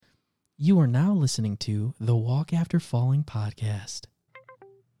You are now listening to the Walk After Falling podcast.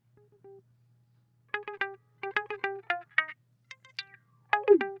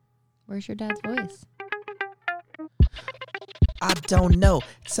 Where's your dad's voice? I don't know.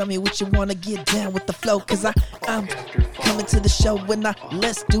 Tell me what you want to get down with the flow. Cause I'm coming to the show when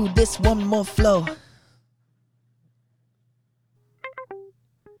let's do this one more flow.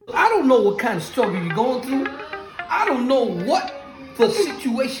 I don't know what kind of struggle you're going through. I don't know what the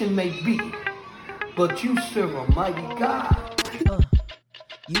situation may be. But you serve a mighty God.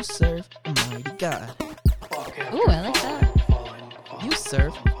 You serve a mighty God. Ooh, I like that. You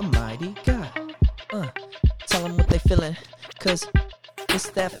serve a mighty God. Tell them what they feeling. Cause it's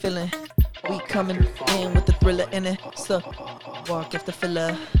that feeling. We coming in with the thriller in it. So walk after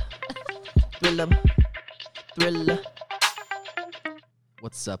filler. Thriller.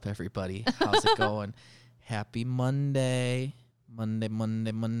 What's up, everybody? How's it going? Happy Monday.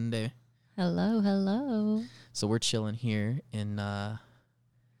 Monday. Hello. So we're chilling here in the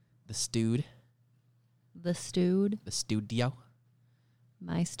studio.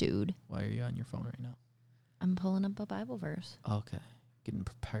 My stewed. Why are you on your phone right now? I'm pulling up a Bible verse. Okay. Getting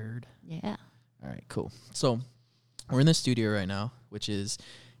prepared. Yeah. All right, cool. So we're in the studio right now, which is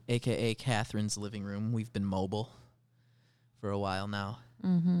AKA Catherine's living room. We've been mobile for a while now.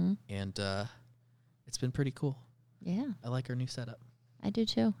 Mm-hmm. And it's been pretty cool. Yeah. I like our new setup. I do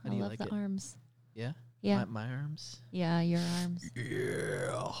too. How I do you love like the it? arms. Yeah? Yeah. My arms? Yeah, your arms.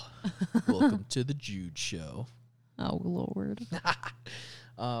 Yeah. Welcome to the Jude Show. Oh, Lord.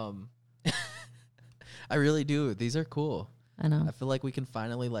 I really do. These are cool. I know. I feel like we can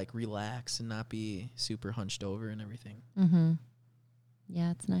finally relax and not be super hunched over and everything. Mm-hmm.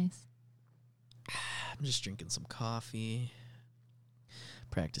 Yeah, it's nice. I'm just drinking some coffee,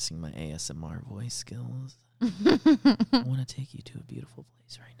 practicing my ASMR voice skills. I want to take you to a beautiful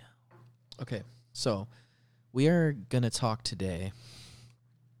place right now. Okay, so we are going to talk today,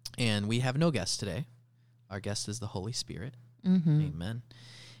 and we have no guest today. Our guest is the Holy Spirit. Mm-hmm. Amen.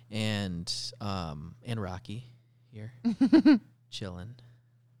 And Rocky here, chilling.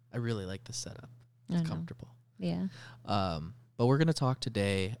 I really like the setup. It's comfortable. Yeah. But we're going to talk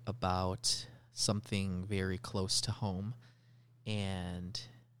today about something very close to home, and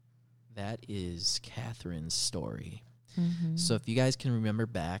that is Catherine's story. Mm-hmm. So if you guys can remember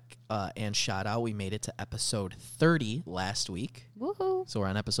back, and shout out, we made it to episode 30 last week. Woohoo. So we're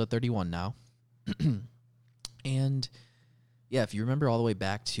on episode 31 now. And yeah, if you remember all the way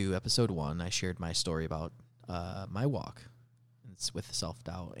back to episode 1, I shared my story about my walk. It's with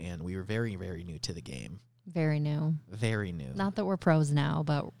self-doubt, and we were very, very new to the game. Very new. Very new. Not that we're pros now,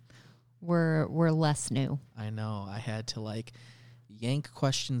 but we're less new. I know. I had to yank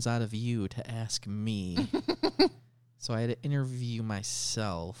questions out of you to ask me. So I had to interview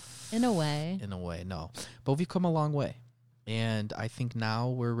myself. In a way. No. But we've come a long way. And I think now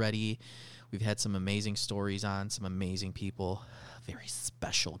we're ready. We've had some amazing stories on, some amazing people, very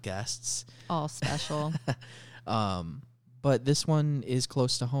special guests. All special. But this one is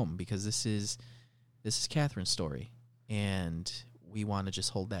close to home because this is Catherine's story. And we want to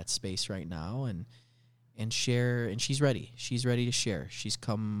just hold that space right now and share. And she's ready. She's ready to share. She's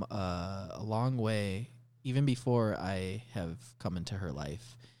come a long way, even before I have come into her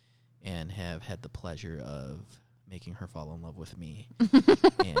life and have had the pleasure of making her fall in love with me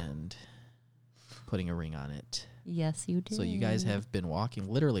and putting a ring on it. Yes, you do. So you guys have been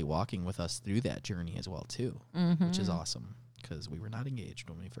literally walking with us through that journey as well, too, which is awesome because we were not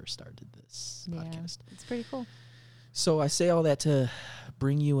engaged when we first started this podcast. It's pretty cool. So I say all that to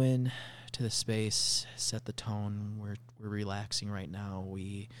bring you in to the space, set the tone. We're relaxing right now.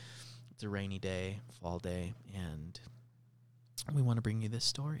 It's a rainy day, fall day, and we want to bring you this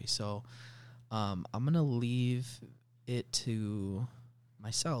story. So I'm going to leave it to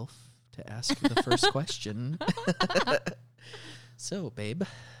myself to ask the first question. So, babe,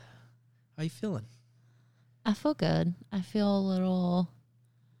 how you feeling? I feel good. I feel a little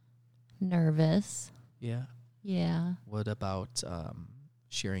nervous. Yeah. Yeah. What about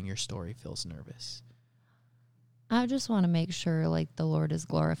sharing your story feels nervous? I just want to make sure the Lord is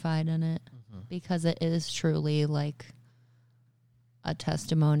glorified in it because it is truly a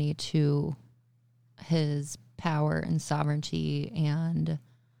testimony to his power and sovereignty and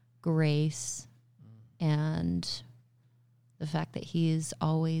grace and the fact that he's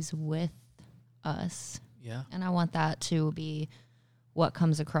always with us. Yeah. And I want that to be what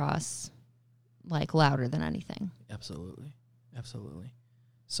comes across louder than anything. Absolutely.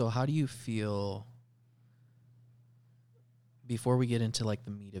 So how do you feel, before we get into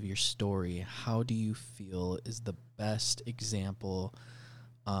the meat of your story, how do you feel is the best example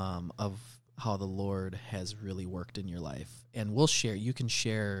of how the Lord has really worked in your life. And you can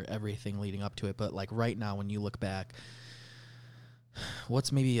share everything leading up to it, but like right now when you look back,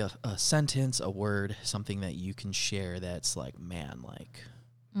 what's maybe a sentence, a word, something that you can share that's like, man, like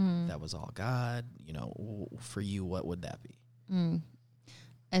that was all God, for you, what would that be?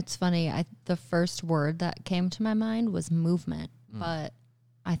 It's funny. The first word that came to my mind was movement, but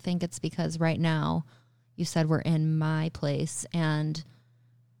I think it's because right now you said we're in my place and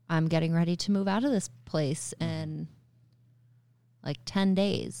I'm getting ready to move out of this place in like 10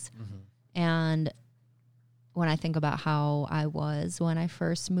 days. And when I think about how I was when I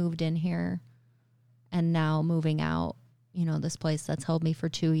first moved in here and now moving out, this place that's held me for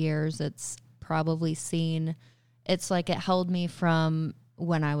 2 years, it's probably it's like it held me from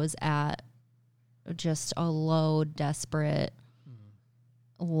when I was at just a low, desperate,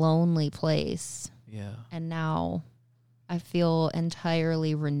 lonely place. Yeah. And now I feel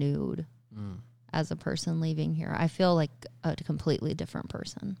entirely renewed as a person leaving here. I feel like a completely different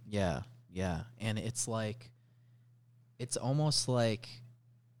person. Yeah. Yeah. And it's almost like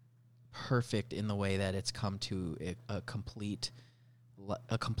perfect in the way that it's come to a completeness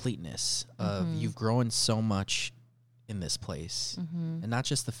of you've grown so much in this place, and not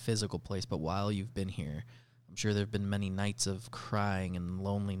just the physical place, but while you've been here, I'm sure there have been many nights of crying and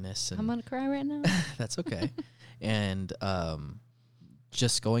loneliness. And I'm gonna cry right now. That's okay. And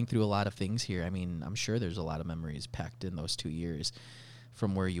just going through a lot of things here. I mean, I'm sure there's a lot of memories packed in those 2 years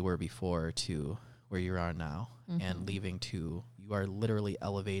from where you were before to where you are now, and leaving to, you are literally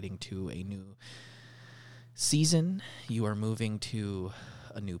elevating to a new season. You are moving to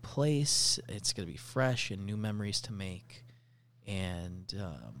a new place. It's going to be fresh and new memories to make. And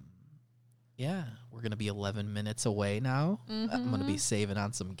yeah, we're going to be 11 minutes away now. I'm going to be saving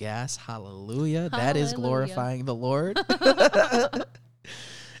on some gas. Hallelujah. That is glorifying the Lord.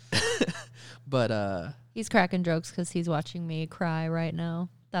 But he's cracking jokes because he's watching me cry right now.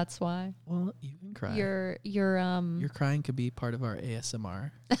 That's why. Well, you can cry. Your crying could be part of our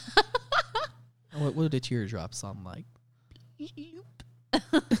ASMR. What would a teardrop sound like?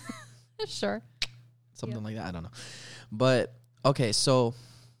 Sure. Something like that. I don't know. But okay, so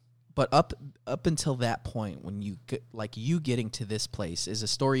but up until that point, when you get, like, you getting to this place is a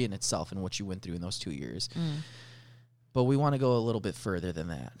story in itself and what you went through in those 2 years. But we want to go a little bit further than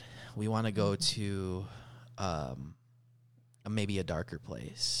that. We want to go to maybe a darker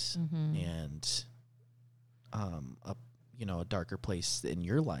place, and a darker place in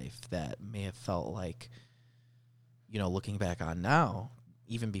your life that may have felt like, looking back on now,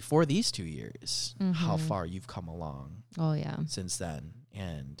 even before these 2 years, how far you've come along. Oh yeah. Since then,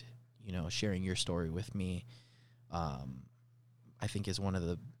 and sharing your story with me, I think is one of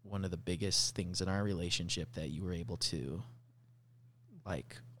the biggest things in our relationship that you were able to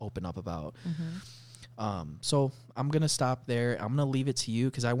like open up about. So I'm going to stop there. I'm going to leave it to you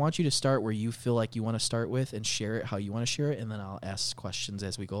because I want you to start where you feel like you want to start with and share it how you want to share it. And then I'll ask questions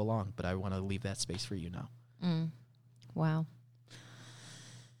as we go along, but I want to leave that space for you now. Wow.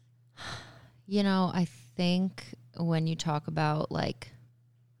 I think when you talk about like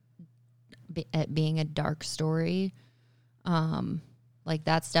it being a dark story, like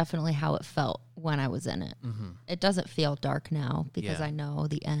that's definitely how it felt when I was in it. It doesn't feel dark now because I know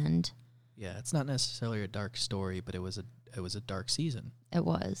the end. Yeah, it's not necessarily a dark story, but it was a dark season. It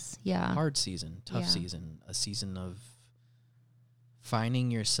was, yeah. Hard season, tough season, a season of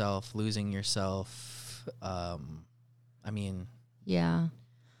finding yourself, losing yourself. I mean, yeah.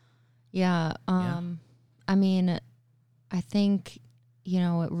 I mean, I think,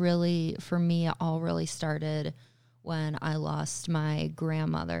 it really, for me, it all really started when I lost my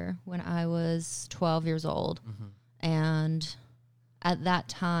grandmother when I was 12 years old. And at that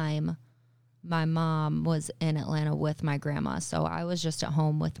time, my mom was in Atlanta with my grandma. So I was just at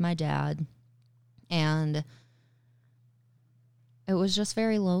home with my dad. And it was just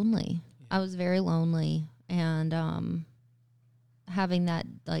very lonely. I was very lonely. And having that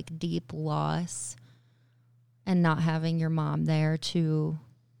like deep loss and not having your mom there to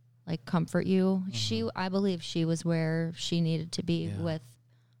like comfort you. I believe she was where she needed to be with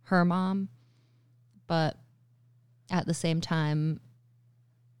her mom. But at the same time,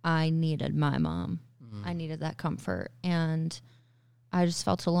 I needed my mom. I needed that comfort. And I just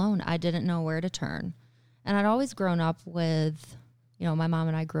felt alone. I didn't know where to turn. And I'd always grown up with, my mom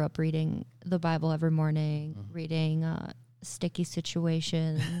and I grew up reading the Bible every morning, reading Sticky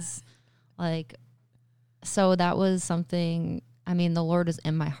Situations. So that was something, the Lord is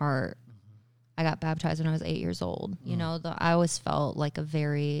in my heart. I got baptized when I was 8 years old. I always felt like a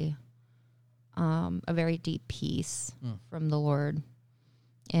very deep peace from the Lord.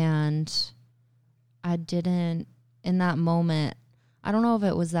 And I didn't, in that moment, I don't know if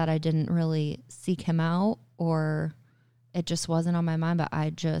it was that I didn't really seek him out or it just wasn't on my mind, but I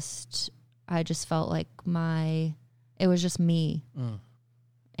just felt like it was just me.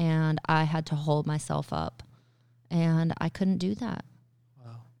 And I had to hold myself up, and I couldn't do that.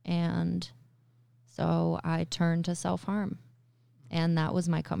 Wow. And so I turned to self-harm, and that was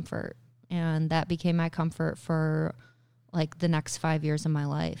my comfort. And that became my comfort for like the next 5 years of my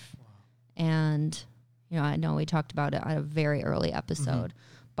life. Wow. And, you know, I know we talked about it at a very early episode,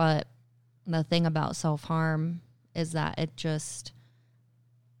 but the thing about self-harm is that it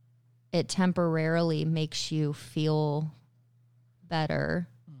temporarily makes you feel better,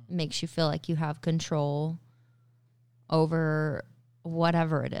 makes you feel like you have control over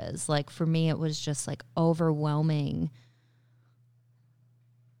whatever it is. Like for me, it was just like overwhelming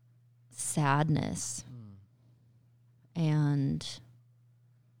sadness and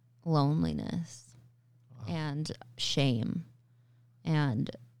loneliness and shame.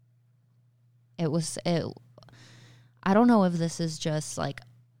 And I don't know if this is just like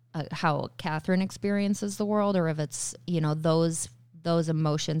how Catherine experiences the world, or if it's, you know, those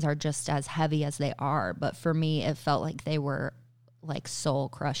emotions are just as heavy as they are. But for me, it felt like they were like soul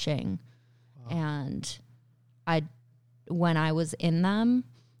crushing. Wow. And when I was in them,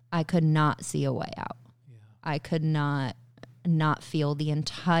 I could not see a way out. Yeah. I could not feel the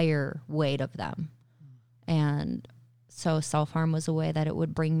entire weight of them. And so self-harm was a way that it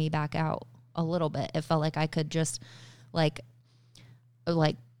would bring me back out a little bit. It felt like I could just like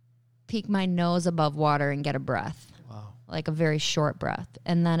peek my nose above water and get a breath. Wow. Like a very short breath.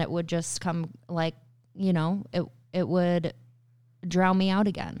 And then it would just come like, you know, it would drown me out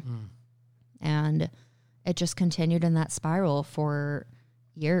again. And it just continued in that spiral for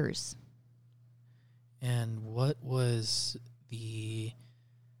years. And what was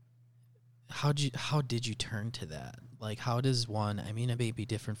how did you turn to that? Like, how does one, I mean, it may be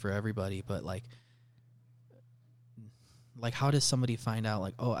different for everybody, but like how does somebody find out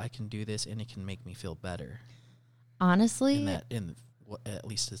like, oh, I can do this and it can make me feel better? Honestly, at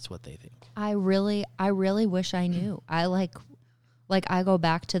least it's what they think. I really wish I knew. I I go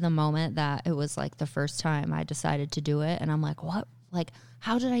back to the moment that it was like the first time I decided to do it, and I'm like, what? Like,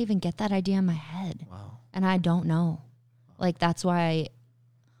 how did I even get that idea in my head? Wow. And I don't know. Like, that's why,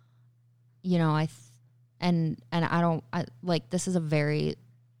 you know, I this is a very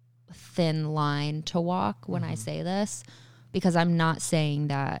thin line to walk when I say this, because I'm not saying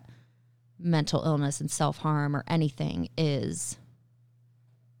that mental illness and self-harm or anything is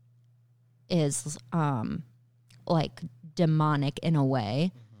like demonic in a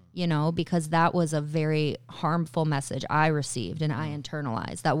way, you know, because that was a very harmful message I received and I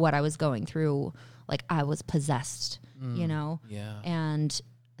internalized that what I was going through, like I was possessed, you know? Yeah. And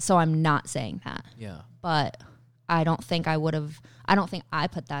so I'm not saying that. Yeah. But I don't think I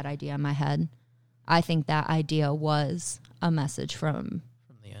put that idea in my head. I think that idea was a message from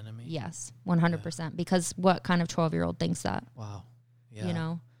the enemy. Yes, 100%. Yeah. Because what kind of 12-year-old thinks that? Wow. Yeah. You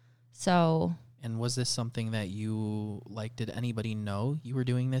know? So. And was this something that you, like, did anybody know you were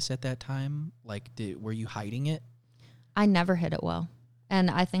doing this at that time? Like, were you hiding it? I never hid it well. And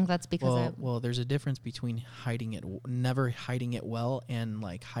I think that's because well, there's a difference between never hiding it well and,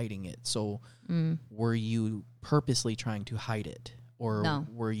 like, hiding it. So were you purposely trying to hide it? Or no.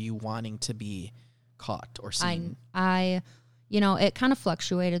 Were you wanting to be caught or seen? I you know, it kind of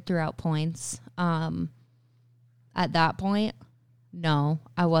fluctuated throughout points. At that point, no,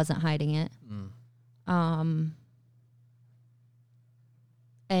 I wasn't hiding it.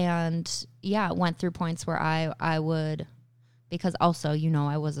 And yeah, it went through points where I would, because also, you know,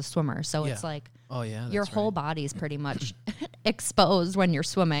 I was a swimmer. So it's like, oh yeah, your whole body's pretty much exposed when you're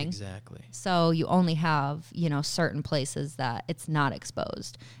swimming. Exactly. So you only have, you know, certain places that it's not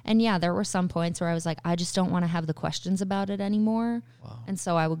exposed. And yeah, there were some points where I was like, I just don't want to have the questions about it anymore. Wow. And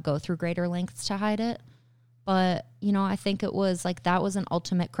so I would go through greater lengths to hide it. But, you know, I think it was like, that was an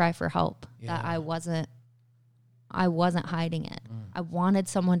ultimate cry for help, that I wasn't hiding it. I wanted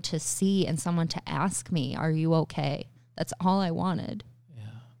someone to see and someone to ask me, are you okay? That's all I wanted. Yeah.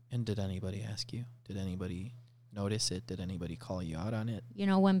 And did anybody ask you? Did anybody notice it? Did anybody call you out on it? You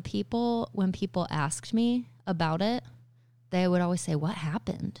know, when people asked me about it, they would always say, what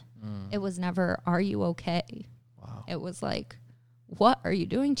happened? It was never, are you okay? Wow. It was like, what are you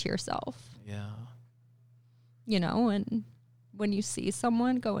doing to yourself? Yeah. You know, and when you see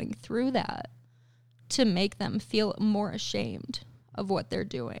someone going through that, to make them feel more ashamed of what they're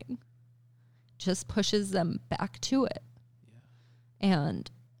doing just pushes them back to it. Yeah.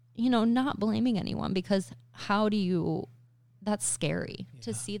 And, you know, not blaming anyone, because how do you that's scary.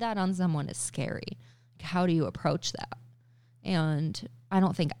 To see that on someone is scary. How do you approach that? And I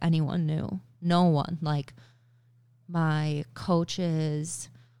don't think anyone knew. No one. Like my coaches,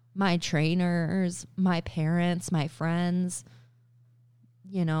 my trainers, my parents, my friends,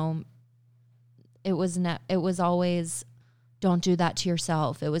 you know, it was always, don't do that to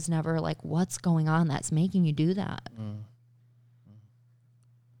yourself. It was never like, what's going on that's making you do that?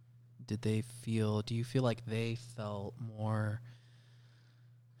 Do you feel like they felt more,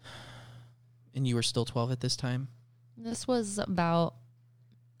 and you were still 12 at this time? This was about,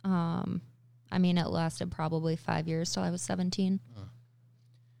 it lasted probably 5 years till I was 17.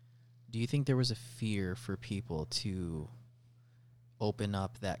 Do you think there was a fear for people to open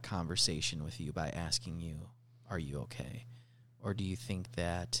up that conversation with you by asking you, are you okay? Or do you think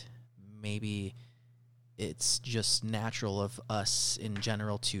that maybe it's just natural of us in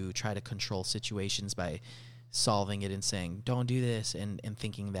general to try to control situations by solving it and saying, don't do this, and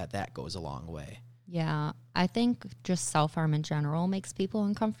thinking that goes a long way? Yeah, I think just self-harm in general makes people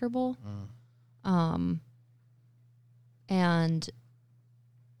uncomfortable. And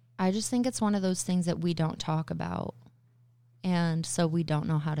I just think it's one of those things that we don't talk about. And so we don't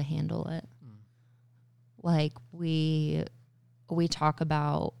know how to handle it. Like we talk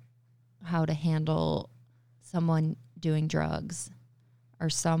about how to handle someone doing drugs or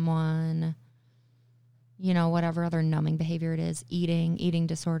someone, you know, whatever other numbing behavior it is, eating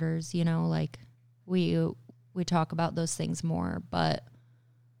disorders, you know, like we talk about those things more, but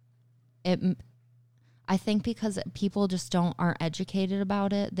I think because people just aren't educated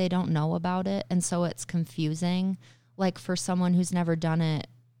about it, they don't know about it, and so it's confusing. Like for someone who's never done it,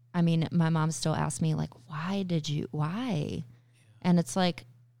 I mean, my mom still asks me like, why? And it's like,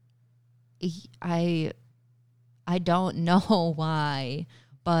 I don't know why,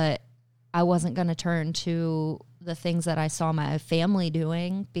 but I wasn't going to turn to the things that I saw my family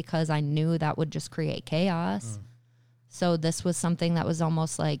doing because I knew that would just create chaos. So this was something that was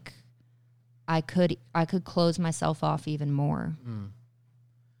almost like I could close myself off even more.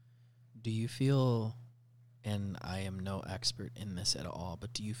 Do you feel, and I am no expert in this at all,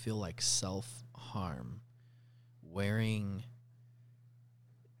 but do you feel like self-harm, wearing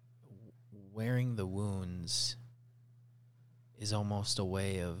the wounds is almost a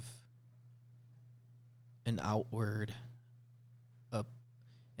way of an outward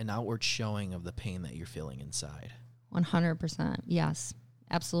showing of the pain that you're feeling inside? 100%. Yes,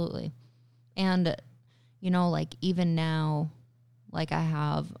 absolutely. And, you know, like even now, like I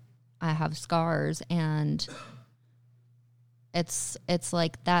have scars, and it's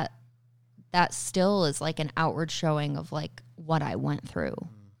like that still is like an outward showing of like what I went through.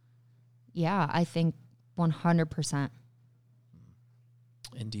 Yeah, I think 100%.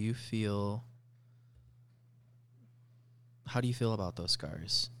 And how do you feel about those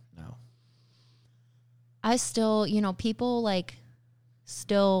scars now? I still, you know, people like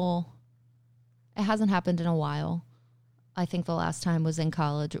still, it hasn't happened in a while. I think the last time was in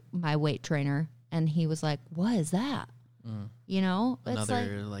college, my weight trainer, and he was like, what is that? You know? It's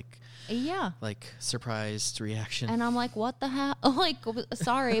another yeah. Like surprised reaction. And I'm like, what the hell? Like,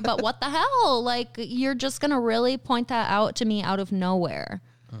 sorry, but what the hell? Like, you're just going to really point that out to me out of nowhere,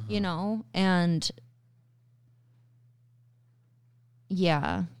 you know? And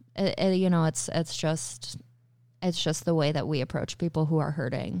yeah, you know, it's just the way that we approach people who are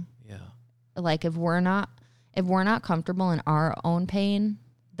hurting. Yeah. Like if we're not comfortable in our own pain,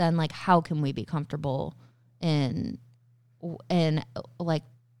 then like how can we be comfortable in like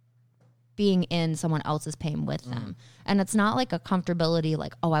being in someone else's pain with them? And it's not like a comfortability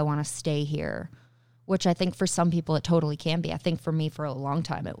like, oh, I want to stay here, which I think for some people it totally can be. I think for me for a long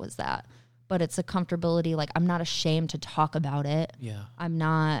time it was that. But it's a comfortability like I'm not ashamed to talk about it. Yeah. I'm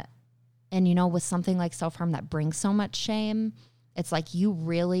not. And you know, with something like self-harm that brings so much shame, it's like you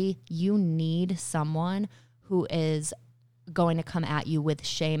need someone who is going to come at you with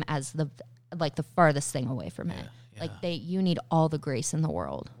shame as the farthest thing away from it. Yeah. Like you need all the grace in the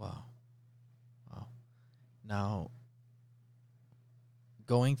world. Wow. Now,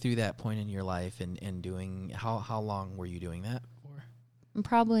 going through that point in your life and doing, how long were you doing that for?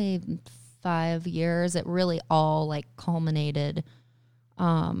 Probably 5 years. It really all like culminated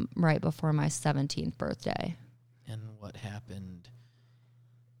right before my 17th birthday. And what happened?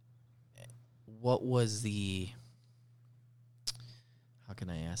 What was how can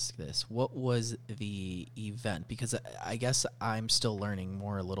I ask this? What was the event? Because I guess I'm still learning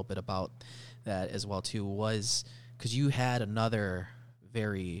more a little bit about that as well too, was because you had another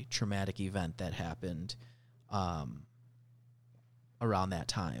very traumatic event that happened around that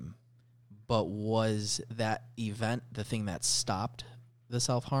time. But was that event the thing that stopped the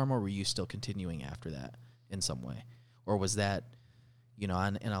self-harm, or were you still continuing after that in some way? Or was that, you know,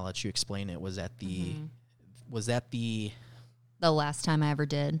 and I'll let you explain it, was that the last time I ever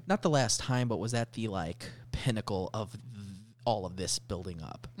did? not the last time, but was that the like pinnacle of all of this building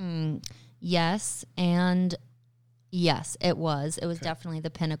up? Yes, and yes, it was. It was definitely the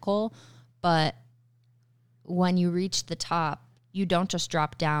pinnacle, but when you reach the top, you don't just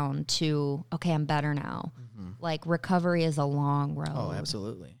drop down to, okay, I'm better now. Like, recovery is a long road. Oh,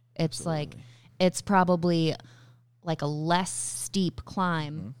 absolutely. It's like, it's probably like a less steep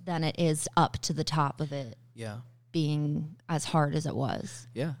climb than it is up to the top of it. Yeah. Being as hard as it was.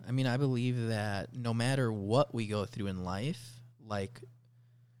 Yeah. I mean, I believe that no matter what we go through in life, like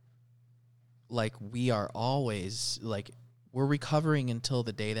we are always, like, we're recovering until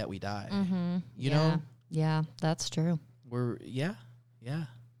the day that we die. You know? Yeah, that's true. Yeah.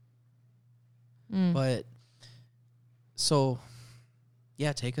 But, so,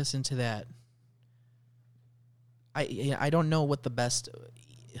 yeah, take us into that. I don't know what the best,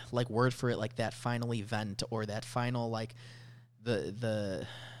 like, word for it, like, that final event or that final, like, the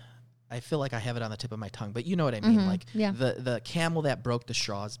I feel like I have it on the tip of my tongue, but you know what I mean? Like, the camel that broke the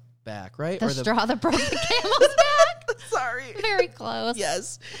straw's back, right? The straw that broke the camel's back? Sorry. Very close.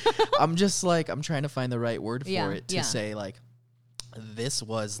 Yes. I'm just, like, I'm trying to find the right word for it to say, like, this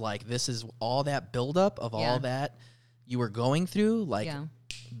is all that buildup of all that you were going through, like,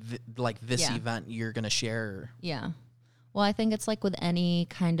 this event you're going to share. Yeah. Well, I think it's like with any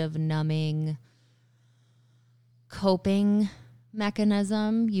kind of numbing coping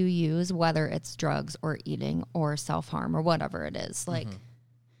mechanism you use, whether it's drugs or eating or self-harm or whatever it is, like,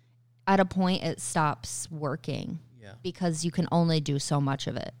 at a point it stops working because you can only do so much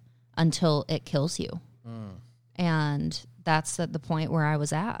of it until it kills you. And that's at the point where I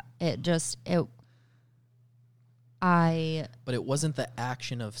was at. But it wasn't the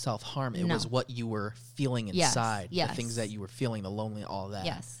action of self-harm. It was what you were feeling inside. Yes. The things that you were feeling, the lonely, all that.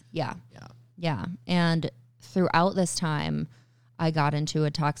 Yes. Yeah. And throughout this time, I got into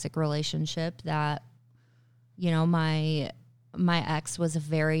a toxic relationship that, you know, my ex was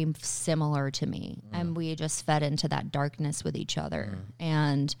very similar to me. And we just fed into that darkness with each other.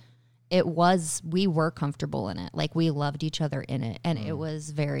 And we were comfortable in it. Like, we loved each other in it. And it was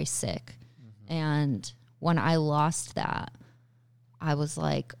very sick. And when I lost that, I was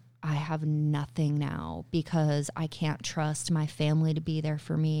like, I have nothing now because I can't trust my family to be there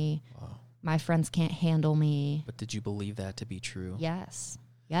for me. Wow. My friends can't handle me. But did you believe that to be true? Yes.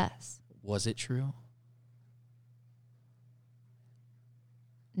 Was it true?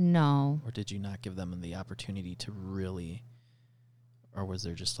 No. Or did you not give them the opportunity to really, or was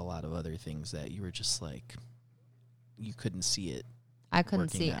there just a lot of other things that you were just like, you couldn't see it? I couldn't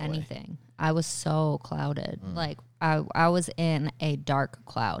see anything. I was so clouded. Like, I was in a dark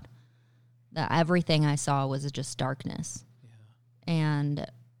cloud. That everything I saw was just darkness. Yeah. And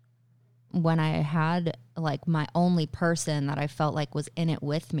when I had, like, my only person that I felt like was in it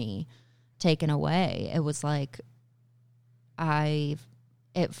with me taken away, it was like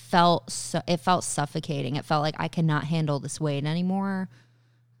it felt suffocating. It felt like I could not handle this weight anymore.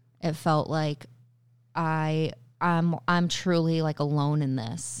 It felt like I'm truly, like, alone in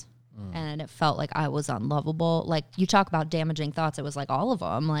this. And it felt like I was unlovable. Like, you talk about damaging thoughts. It was like all of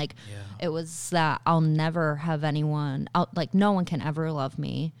them. Like, it was that I'll never have anyone, like, no one can ever love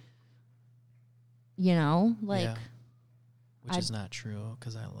me. You know? Like, which is not true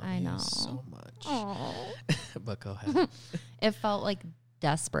because I love you so much. But go ahead. It felt like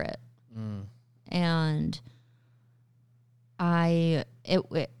desperate. And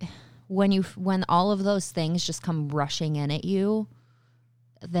when all of those things just come rushing in at you,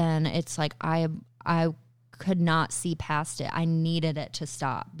 then it's like I could not see past it. I needed it to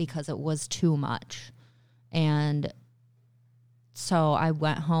stop because it was too much. And so I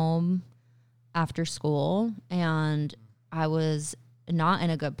went home after school and I was not in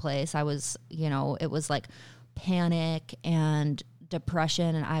a good place. I was, you know, it was like panic and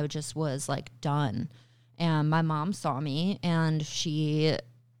depression, and I just was like done. And my mom saw me, and I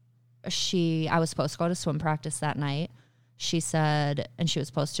was supposed to go to swim practice that night. She said, and she was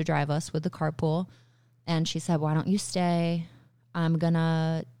supposed to drive us with the carpool, and she said, why don't you stay? I'm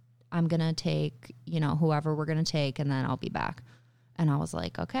gonna take, you know, whoever we're gonna take, and then I'll be back. And I was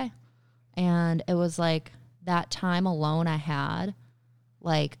like, okay. And it was like that time alone I had,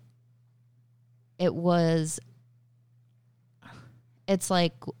 like, it's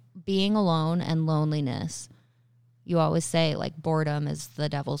like being alone and loneliness. You always say, like, boredom is the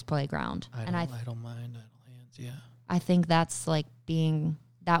devil's playground. Idle minds, idle hands, yeah. I think that's like being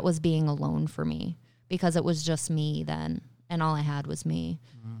that was being alone for me because it was just me then and all I had was me.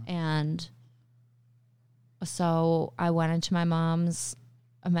 And so I went into my mom's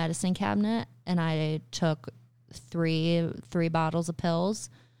medicine cabinet and I took three bottles of pills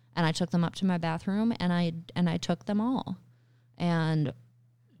and I took them up to my bathroom and I took them all. And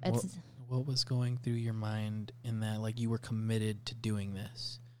it's what was going through your mind in that, like, you were committed to doing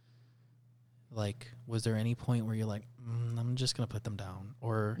this? Like, was there any point where you're like, I'm just going to put them down?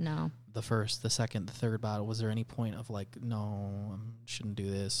 Or no. The first, the second, the third bottle, was there any point of like, no, I shouldn't do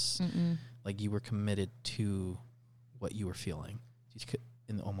this? Mm-mm. Like, you were committed to what you were feeling?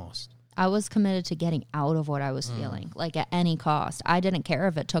 Almost. I was committed to getting out of what I was feeling, like at any cost. I didn't care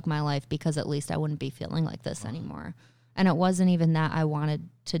if it took my life because at least I wouldn't be feeling like this anymore. And it wasn't even that I wanted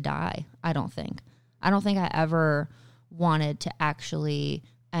to die, I don't think. I don't think I ever wanted to actually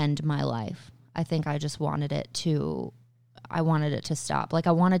end my life. I think I just wanted it to stop. Like,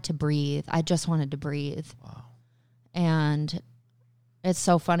 I wanted to breathe. I just wanted to breathe. Wow. And it's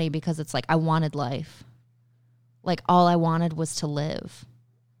so funny because it's like I wanted life. Like, all I wanted was to live.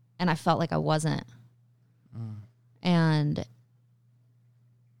 And I felt like I wasn't. And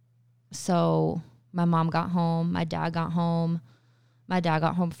so my mom got home. My dad got home. My dad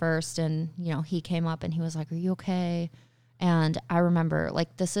got home first. And, you know, he came up and he was like, are you okay? And I remember, like,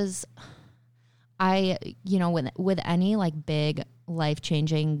 with any, like, big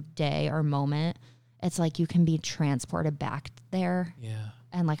life-changing day or moment, it's like you can be transported back there. Yeah.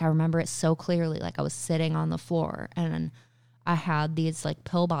 And, like, I remember it so clearly. Like, I was sitting on the floor and I had these, like,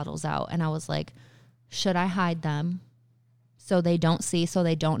 pill bottles out. And I was like, should I hide them so they don't see, so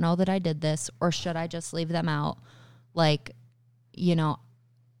they don't know that I did this? Or should I just leave them out, like, you know,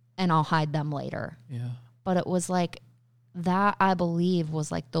 and I'll hide them later? Yeah. But it was like that, I believe,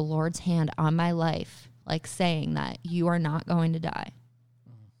 was like the Lord's hand on my life, like saying that you are not going to die.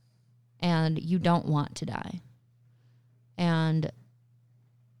 And you don't want to die. And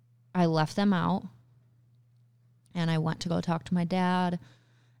I left them out and I went to go talk to my dad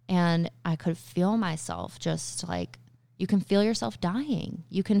and I could feel myself just like, you can feel yourself dying.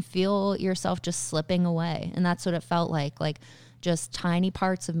 You can feel yourself just slipping away. And that's what it felt like just tiny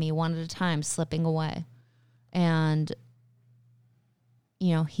parts of me one at a time slipping away. And,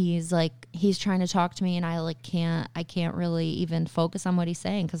 you know, he's trying to talk to me and I can't really even focus on what he's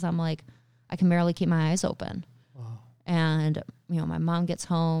saying because I'm like, I can barely keep my eyes open. Wow. And, you know, my mom gets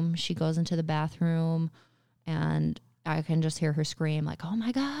home, she goes into the bathroom and I can just hear her scream like, oh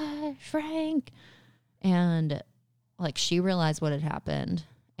my God, Frank. And like, she realized what had happened.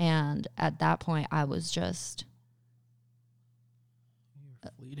 And at that point I was just,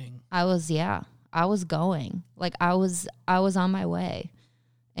 You're fleeting. I was going, like, I was on my way.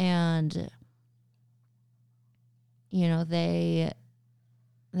 And, you know, they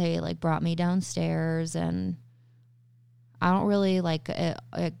like brought me downstairs and I don't really like it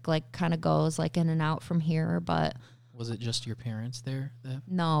like kind of goes like in and out from here, but Was it just your parents there?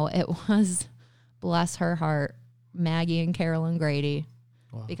 no, it was, bless her heart, Maggie and Carolyn Grady.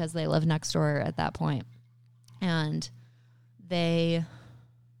 Wow. Because they lived next door at that point. And Maggie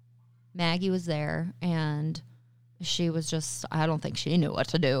was there and she was just, I don't think she knew what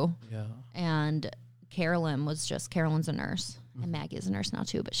to do. Yeah. And Carolyn's a nurse. Mm-hmm. And Maggie is a nurse now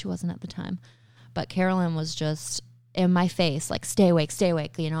too, but she wasn't at the time. But Carolyn was just in my face, like, stay awake,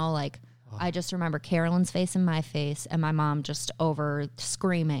 you know, like, wow. I just remember Carolyn's face in my face and my mom just over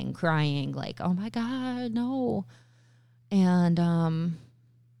screaming, crying, like, oh my God, no. And,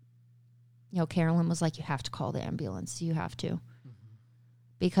 you know, Carolyn was like, you have to call the ambulance. You have to. Mm-hmm.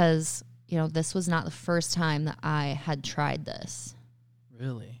 Because, you know, this was not the first time that I had tried this.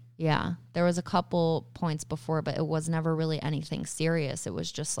 Really? Yeah. There was a couple points before, but it was never really anything serious. It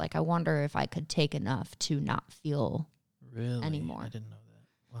was just like, I wonder if I could take enough to not feel really anymore. I didn't know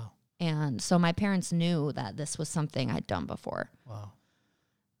that. Wow. And so my parents knew that this was something I'd done before. Wow.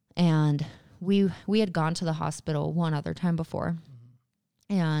 And we had gone to the hospital one other time before.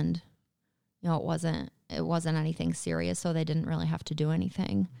 Mm-hmm. And, you know, it wasn't anything serious, so they didn't really have to do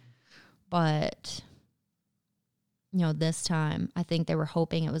anything. But, you know, this time I think they were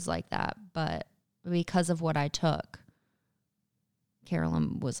hoping it was like that, but because of what I took,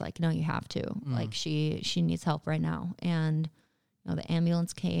 Carolyn was like, no, you have to. Like, she needs help right now. And, you know, the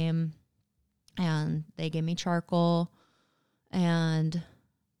ambulance came and they gave me charcoal, and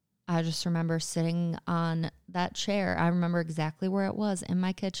I just remember sitting on that chair. I remember exactly where it was, in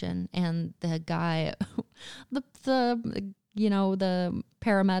my kitchen, and the guy, the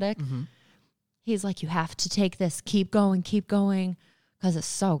paramedic, mm-hmm. He's like, you have to take this. Keep going, because it's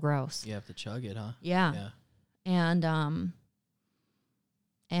so gross. You have to chug it, huh? Yeah. And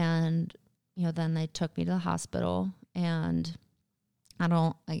And, then they took me to the hospital, and I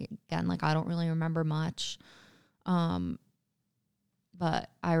don't really remember much. But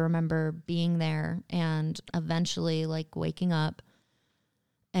I remember being there and eventually like waking up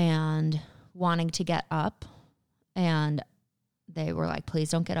and wanting to get up, and they were like,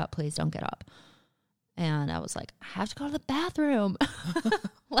 please don't get up. Please don't get up. And I was like, I have to go to the bathroom.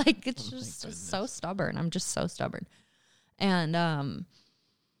 Like, it's just so stubborn. I'm just so stubborn. And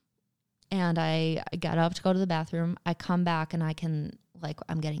I got up to go to the bathroom. I come back and I'm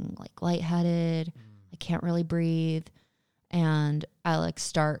getting like lightheaded. I can't really breathe. And I like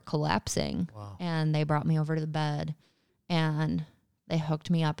start collapsing. Wow. And they brought me over to the bed, and they hooked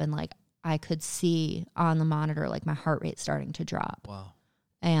me up, and like I could see on the monitor like my heart rate starting to drop. Wow.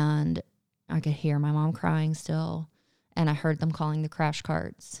 And I could hear my mom crying still, and I heard them calling the crash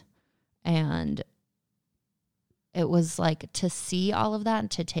carts. And it was like, to see all of that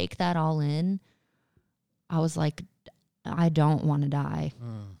and to take that all in, I was like, I don't want to die.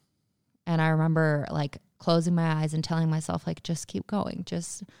 And I remember like closing my eyes and telling myself, like, just keep going.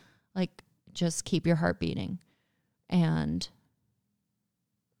 Just keep your heart beating. And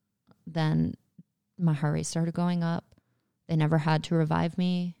then my heart rate started going up. They never had to revive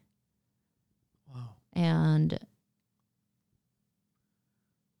me. Wow. And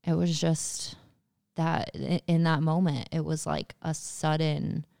it was just that in that moment, it was like a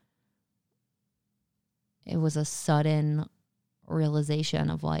sudden realization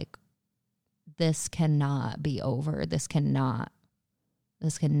of like, this cannot be over. This cannot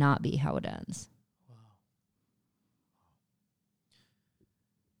be how it ends. Wow.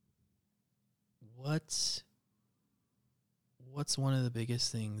 What's one of the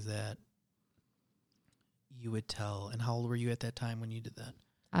biggest things that you would tell, and how old were you at that time when you did that?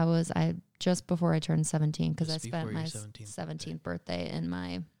 I just before I turned 17, because I Just spent before my your 17th birthday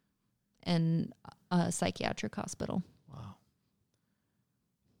in a psychiatric hospital. Wow.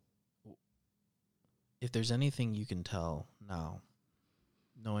 If there's anything you can tell now,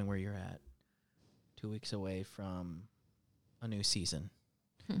 knowing where you're at, 2 weeks away from a new season,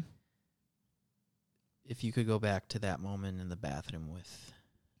 if you could go back to that moment in the bathroom with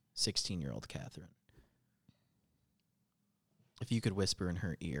 16-year-old Catherine, if you could whisper in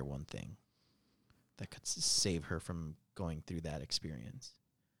her ear one thing that could save her from going through that experience,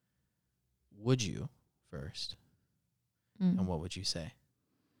 would you first? And what would you say?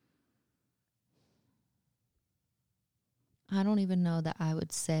 I don't even know that I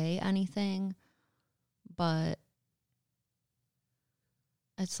would say anything, but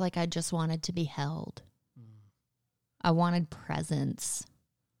it's like I just wanted to be held. I wanted presence.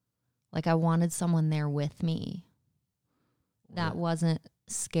 Like I wanted someone there with me that wasn't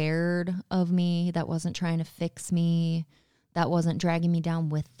scared of me, that wasn't trying to fix me, that wasn't dragging me down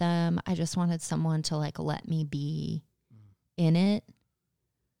with them. I just wanted someone to like let me be in it,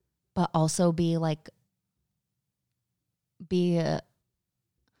 but also be like a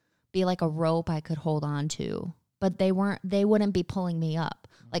rope I could hold on to. But they wouldn't be pulling me up.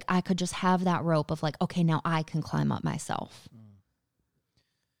 Like I could just have that rope of like, okay, now I can climb up myself.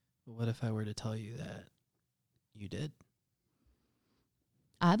 What if I were to tell you that you did?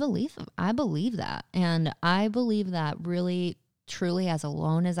 I believe that. And I believe that really, truly, as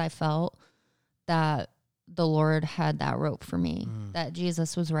alone as I felt, that the Lord had that rope for me, that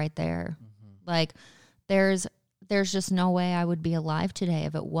Jesus was right there. Like there's just no way I would be alive today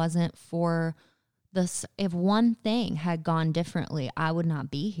if it wasn't for this. If one thing had gone differently, I would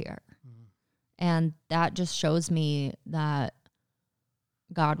not be here. And that just shows me that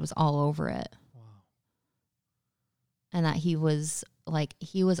God was all over it. Wow. And that he was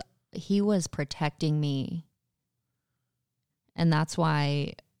protecting me. And that's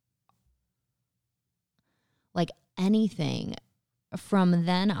why, like anything from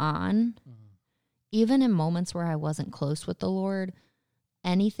then on, even in moments where I wasn't close with the Lord,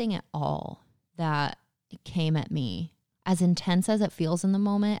 anything at all that came at me, as intense as it feels in the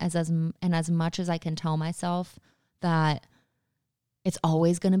moment, as much as I can tell myself that it's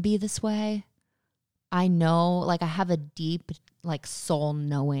always going to be this way, I know, like I have a deep like soul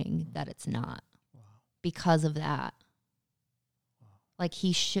knowing that it's not. Because of that. Like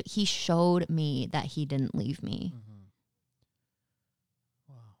he showed me that he didn't leave me.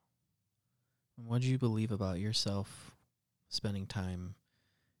 Wow. And what do you believe about yourself spending time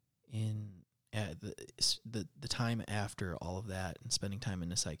at the time after all of that and spending time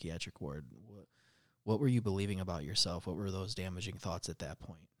in a psychiatric ward? What were you believing about yourself? What were those damaging thoughts at that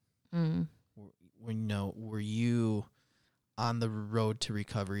point? Were you on the road to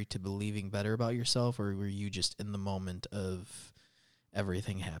recovery to believing better about yourself, or were you just in the moment of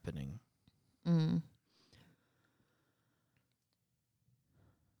everything happening?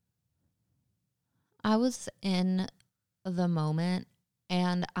 I was in the moment,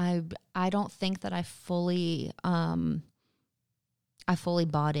 and I don't think that I fully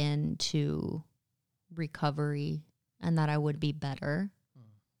bought into recovery and that I would be better.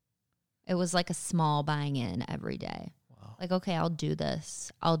 It was like a small buying in every day. Wow. Like, okay, I'll do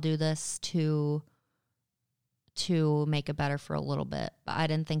this. I'll do this to make it better for a little bit. But I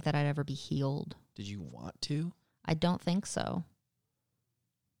didn't think that I'd ever be healed. Did you want to? I don't think so.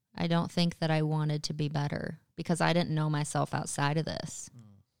 I don't think that I wanted to be better because I didn't know myself outside of this.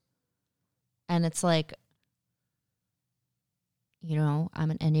 And it's like, you know,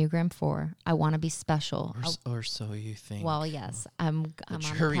 I'm an Enneagram 4. I want to be special. Or so you think. Well, yes, I'm on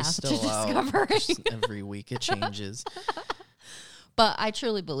the jury's path to still out. discovering. Every week it changes. But I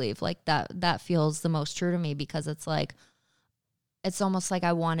truly believe like that feels the most true to me, because it's like, it's almost like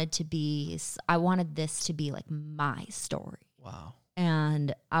I wanted this to be like my story. Wow.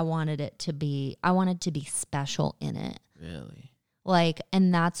 And I wanted to be special in it. Really? Like,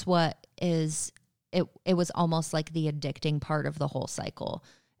 and that's what is, it was almost like the addicting part of the whole cycle.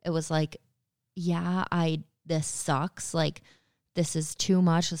 It was like, yeah, this sucks. Like, this is too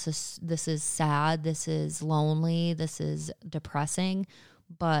much. This is sad. This is lonely. This is depressing,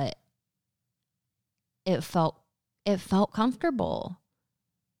 but it felt comfortable.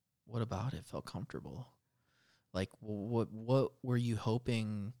 What about it felt comfortable? Like, what were you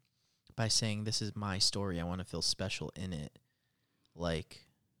hoping by saying this is my story? I want to feel special in it. Like,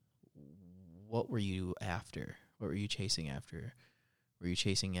 what were you after? What were you chasing after? Were you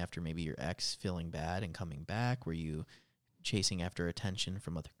chasing after maybe your ex feeling bad and coming back? Were you chasing after attention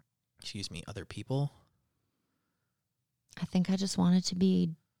from other people? I think I just wanted to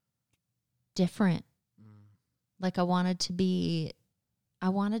be different. Like, I wanted to be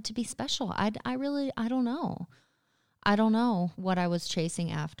special. I don't know. I don't know what I was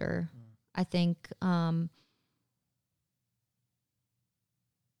chasing after. I think,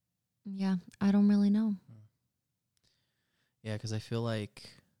 yeah, I don't really know. Yeah, because I feel like,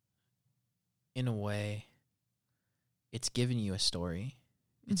 in a way, it's given you a story.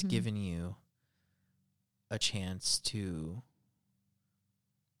 It's given you a chance to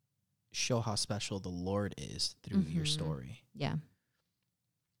show how special the Lord is through your story. Yeah.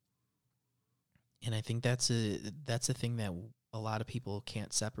 And I think that's a thing that a lot of people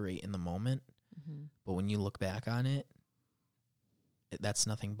can't separate in the moment. But when you look back on it, that's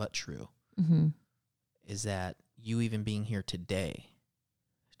nothing but true. Is that you even being here today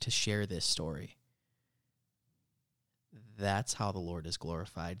to share this story, that's how the Lord is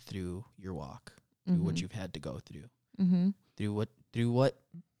glorified through your walk, through what you've had to go through, through what,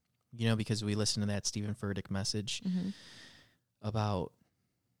 you know, because we listened to that Stephen Furtick message about,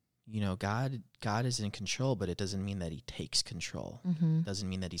 you know, God is in control, but it doesn't mean that he takes control. It doesn't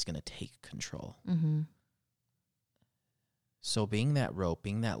mean that he's going to take control. So being that rope,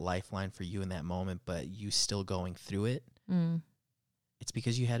 being that lifeline for you in that moment, but you still going through it, it's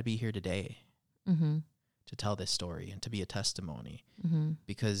because you had to be here today to tell this story and to be a testimony.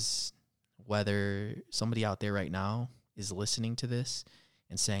 Because whether somebody out there right now is listening to this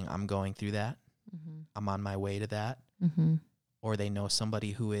and saying, I'm going through that, I'm on my way to that, or they know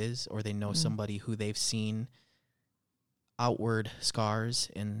somebody who is, or they know somebody who they've seen outward scars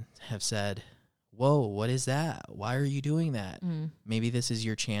and have said, whoa, what is that? Why are you doing that? Maybe this is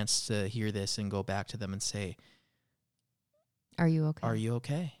your chance to hear this and go back to them and say, Are you okay? Are you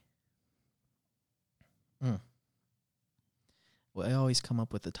okay? Well, I always come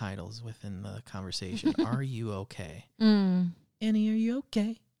up with the titles within the conversation. Are you okay? Annie, are you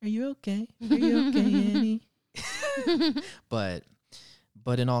okay? Are you okay? Are you okay, Annie? But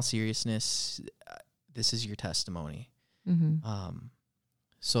in all seriousness, this is your testimony.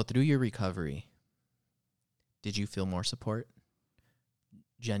 So through your recovery, did you feel more support,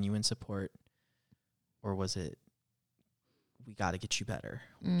 genuine support, or was it, we got to get you better?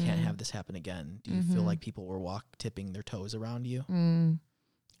 We can't have this happen again. Do you feel like people were tipping their toes around you?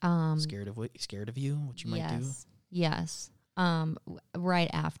 Scared of you, what you might do? Yes. Right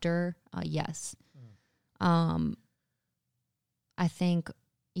after, yes. I think,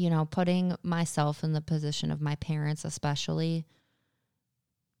 you know, putting myself in the position of my parents, especially,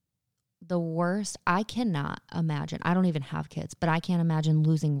 the worst, I cannot imagine. I don't even have kids, but I can't imagine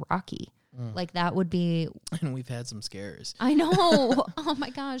losing Rocky. Like, that would be... And we've had some scares. I know. Oh, my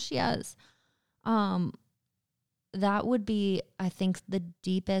gosh, yes. That would be, I think, the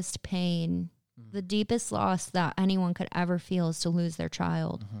deepest pain, the deepest loss that anyone could ever feel is to lose their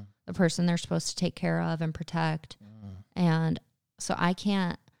child, the person they're supposed to take care of and protect. And So I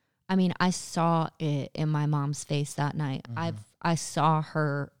can't, I mean, I saw it in my mom's face that night. I saw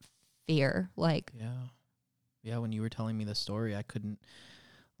her fear. Like, yeah, when you were telling me the story, I couldn't,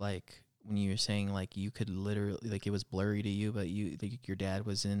 like, when you were saying, like, you could literally, like, it was blurry to you, but you, like, your dad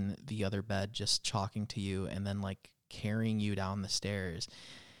was in the other bed just talking to you and then, like, carrying you down the stairs.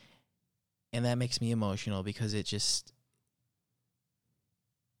 And that makes me emotional because it just,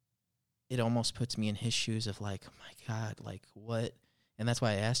 it almost puts me in his shoes of, like, oh my God, like, what? And that's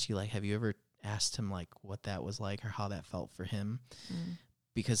why I asked you, like, have you ever asked him, like, what that was like or how that felt for him?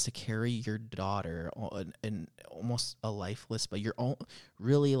 Because to carry your daughter and almost a lifeless, but your own,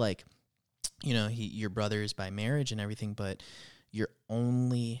 really, like, you know, your brother is by marriage and everything, but your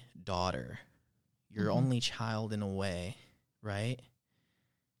only daughter, your only child in a way, right?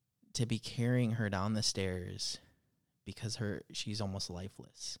 To be carrying her down the stairs because she's almost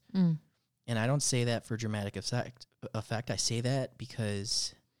lifeless. And I don't say that for dramatic effect. I say that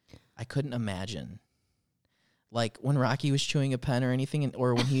because I couldn't imagine. Like when Rocky was chewing a pen or anything,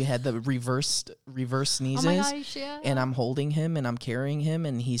 or when he had the reverse sneezes, oh my gosh, yeah. and I'm holding him and I'm carrying him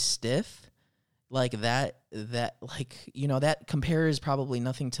and he's stiff, like that, like, you know, that compares probably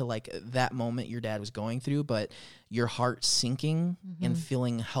nothing to like that moment your dad was going through, but your heart sinking and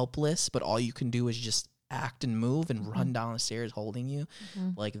feeling helpless, but all you can do is just act and move and run down the stairs holding you,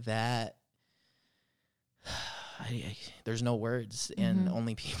 like that. There's no words, and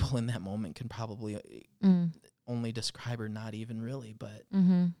only people in that moment can probably only describe, or not even really, but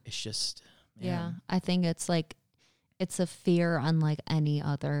it's just, man. Yeah, I think it's like, it's a fear unlike any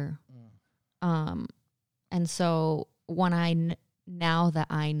other. And so when now that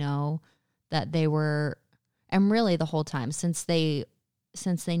I know that they were, and really the whole time since they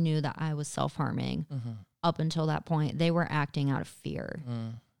knew that I was self-harming, up until that point, they were acting out of fear.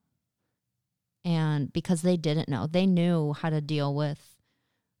 And because they didn't know, they knew how to deal with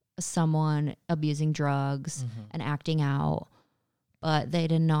someone abusing drugs and acting out, but they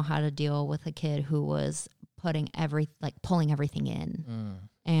didn't know how to deal with a kid who was pulling everything in.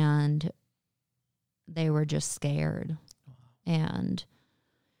 And they were just scared. And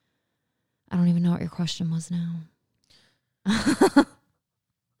I don't even know what your question was now. I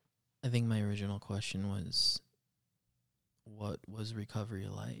think my original question was, what was recovery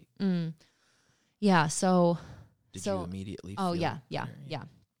like? Yeah, so... Did you immediately Oh, feel yeah.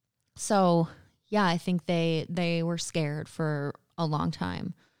 So, yeah, I think they were scared for a long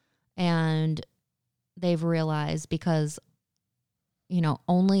time. And they've realized, because, you know,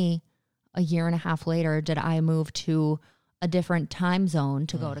 only a year and a half later did I move to a different time zone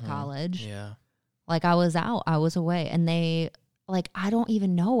to go to college. Yeah. Like, I was out, I was away. And they, like, I don't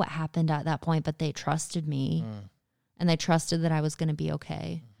even know what happened at that point, but they trusted me. And they trusted that I was going to be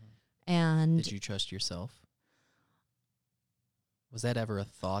okay. And did you trust yourself? Was that ever a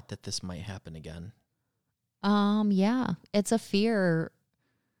thought that this might happen again? Yeah, it's a fear.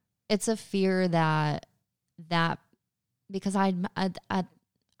 It's a fear that because I've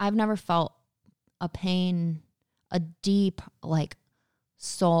never felt a pain, a deep, like,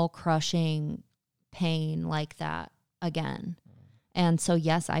 soul crushing pain like that again. And so,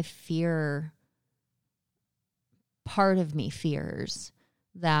 yes, I fear, part of me fears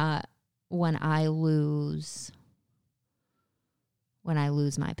that when I lose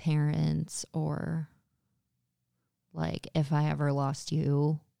my parents, or like if I ever lost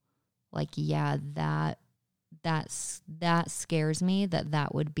you, like, yeah, that scares me,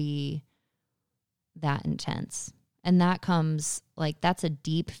 that would be that intense. And that comes, like, that's a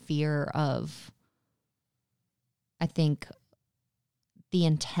deep fear of, I think, the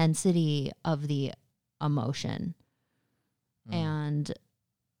intensity of the emotion.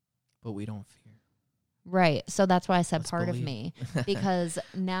 But we don't fear. Right. So that's why I said Let's part believe. of me, because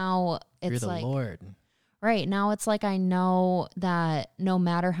now You're it's the like, Lord. right now it's like, I know that no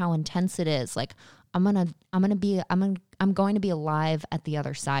matter how intense it is, like, I'm going to be alive at the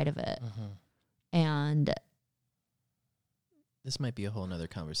other side of it. And this might be a whole nother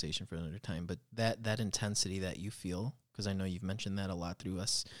conversation for another time, but that intensity that you feel, because I know you've mentioned that a lot through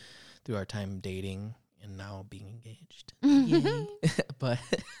our time dating and now being engaged. Yay. But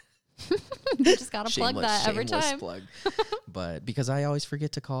you just got to plug that every time. Plug. But because I always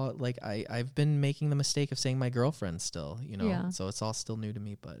forget to call it, like, I've been making the mistake of saying my girlfriend still, you know, Yeah. So it's all still new to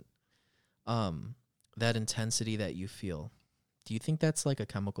me. But that intensity that you feel, do you think that's like a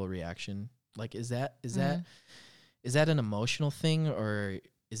chemical reaction? Like, is that an emotional thing, or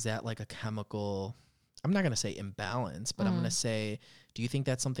is that like a chemical? I'm not going to say imbalance, but I'm going to say, do you think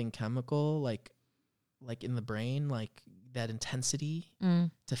that's something chemical, like in the brain? Like, that intensity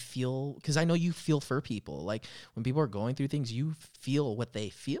to feel, because I know you feel for people. Like when people are going through things, you feel what they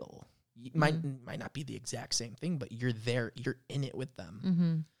feel. It might not be the exact same thing, but you're there, you're in it with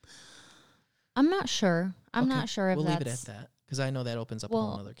them. I'm not sure. I'm Okay, not sure if we'll that's... leave it at that, because I know that opens up a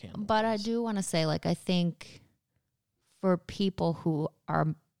whole other can. But I do want to say, like, I think for people who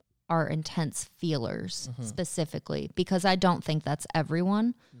are intense feelers specifically, because I don't think that's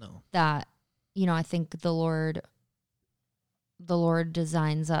everyone. No. That, you know, I think the Lord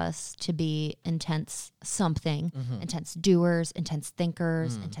designs us to be intense something, intense doers, intense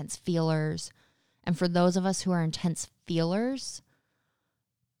thinkers, intense feelers. And for those of us who are intense feelers,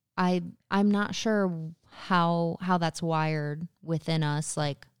 I'm not sure how that's wired within us,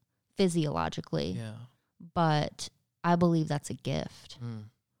 like physiologically. Yeah. But I believe that's a gift.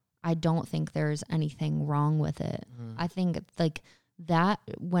 I don't think there's anything wrong with it. I think like that,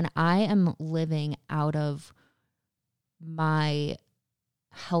 when I am living out of my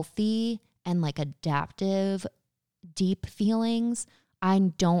healthy and like adaptive deep feelings,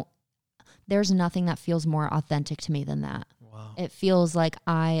 there's nothing that feels more authentic to me than that. Wow. It feels like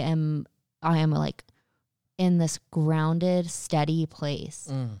I am like in this grounded, steady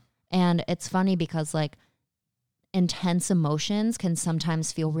place. And it's funny because like intense emotions can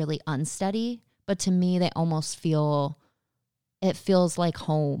sometimes feel really unsteady, but to me they almost it feels like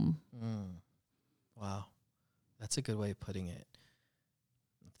home. Wow. That's a good way of putting it.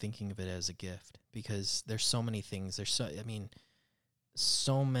 Thinking of it as a gift, because there's so many things.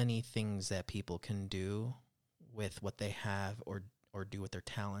 So many things that people can do with what they have or do with their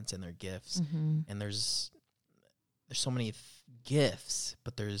talents and their gifts. And there's so many gifts,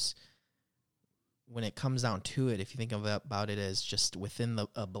 but when it comes down to it, if you think about it as just within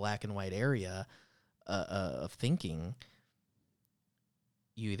a black and white area of thinking,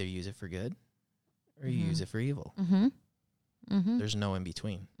 you either use it for good or you use it for evil. There's no in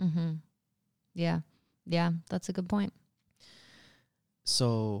between. Yeah, that's a good point.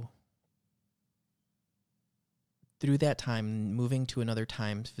 So through that time, moving to another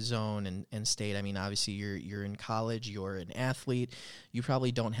time zone and state, I mean, obviously you're in college, you're an athlete, you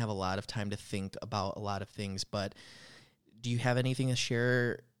probably don't have a lot of time to think about a lot of things, but do you have anything to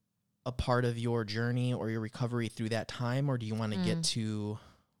share, a part of your journey or your recovery through that time, or do you want to get to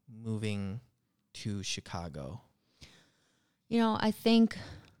moving to Chicago? You know, I think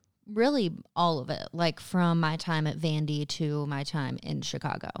really all of it, like from my time at Vandy to my time in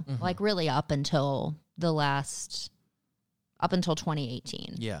Chicago, like really up until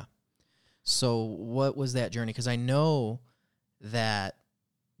 2018. Yeah. So what was that journey? Because I know that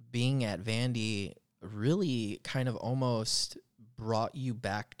being at Vandy really kind of almost brought you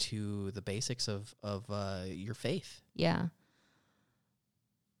back to the basics of your faith. Yeah.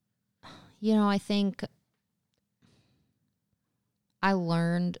 You know, I think I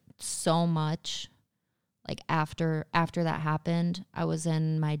learned so much, like after that happened. I was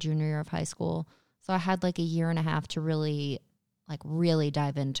in my junior year of high school, so I had like a year and a half to really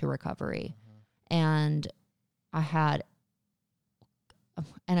dive into recovery. And I had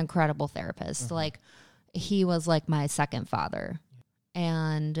an incredible therapist. Like he was like my second father.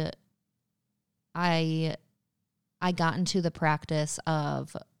 And I got into the practice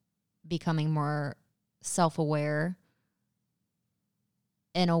of becoming more self-aware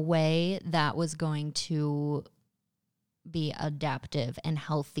in a way that was going to be adaptive and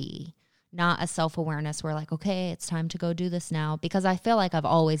healthy, not a self-awareness where like, okay, it's time to go do this now, because I feel like I've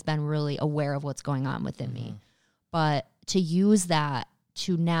always been really aware of what's going on within me. But to use that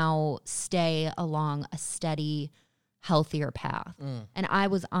to now stay along a steady, healthier path. And I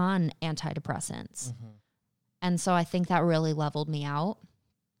was on antidepressants. And so I think that really leveled me out.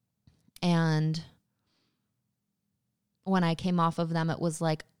 And when I came off of them, it was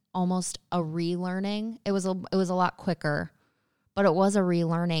like almost a relearning. It was a lot quicker, but it was a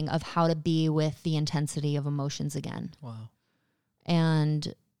relearning of how to be with the intensity of emotions again. Wow.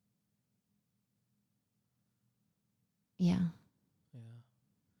 And yeah.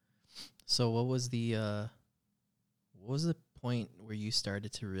 So what was the point where you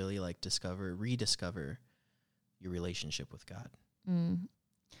started to really like rediscover your relationship with God?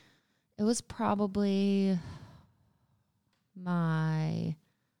 It was probably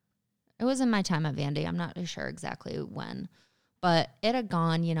it was in my time at Vandy. I'm not sure exactly when, but it had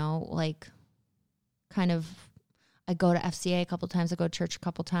gone, you know, like kind of, I go to FCA a couple times, I go to church a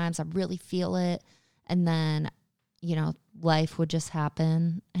couple times, I really feel it. And then, you know, life would just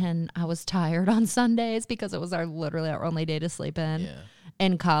happen. And I was tired on Sundays because it was literally our only day to sleep in. Yeah.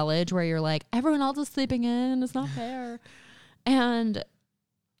 In college, where you're like, everyone else is sleeping in, it's not fair. And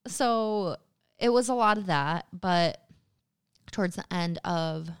so it was a lot of that, but towards the end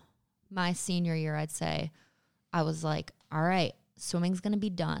of my senior year, I'd say, I was like, all right, swimming's going to be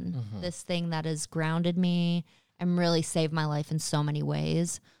done. This thing that has grounded me and really saved my life in so many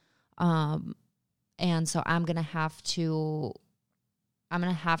ways. And so I'm going to have to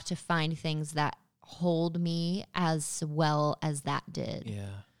find things that hold me as well as that did. Yeah.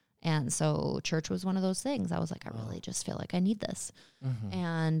 And so church was one of those things. I was like, I really just feel like I need this.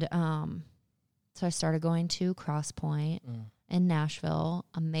 And so I started going to Cross Point in Nashville.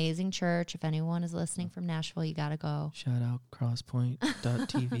 Amazing church. If anyone is listening from Nashville, you got to go. Shout out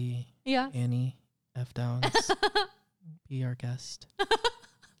crosspoint.tv. Yeah. Annie F. Downs. Be our guest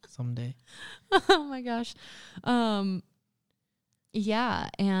someday. Oh my gosh. Yeah.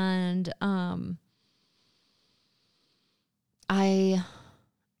 And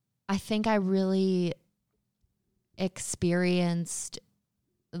I think I really experienced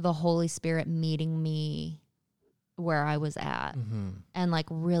the Holy Spirit meeting me where I was at and like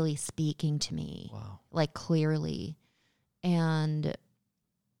really speaking to me. Wow. Like clearly. And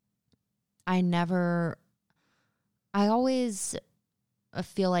I always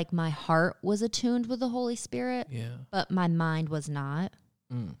feel like my heart was attuned with the Holy Spirit, but my mind was not.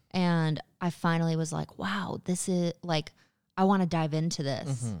 And I finally was like, wow, this is like, I want to dive into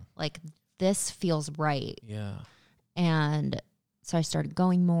this. Like, this feels right. Yeah. And so I started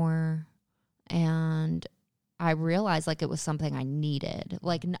going more, and I realized like it was something I needed.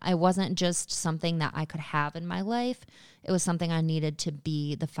 Like, it wasn't just something that I could have in my life. It was something I needed to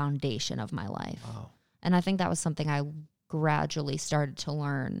be the foundation of my life. Wow. And I think that was something I gradually started to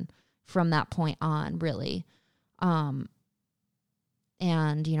learn from that point on, really.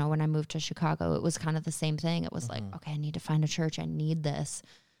 And, you know, when I moved to Chicago, it was kind of the same thing. It was like, okay, I need to find a church. I need this.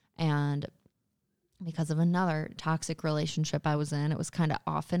 And because of another toxic relationship I was in, it was kind of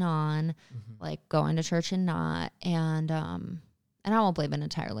off and on, like going to church and not. And I won't blame it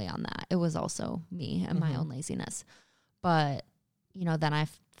entirely on that. It was also me and my own laziness. But, you know, then I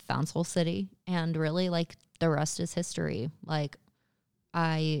found Soul City, and really like the rest is history. Like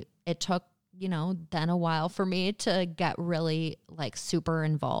it took, you know, then a while for me to get really like super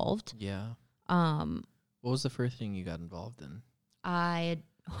involved. Yeah. What was the first thing you got involved in?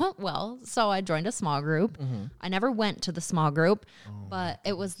 So I joined a small group. I never went to the small group, but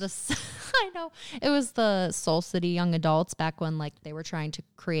it was it was the Soul City Young Adults back when like they were trying to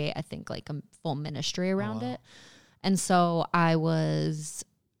create, I think, like a full ministry around it. And so I was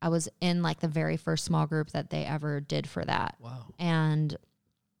in like the very first small group that they ever did for that. Wow. And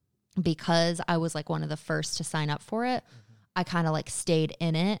because I was like one of the first to sign up for it, I kind of like stayed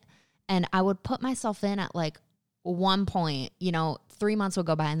in it, and I would put myself in at like one point, you know, 3 months would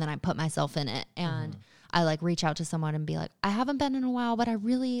go by and then I put myself in it, and I like reach out to someone and be like, I haven't been in a while, but I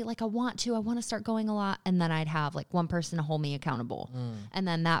really like, I want to start going a lot. And then I'd have like one person to hold me accountable. And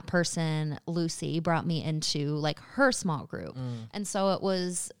then that person, Lucy, brought me into like her small group. And so it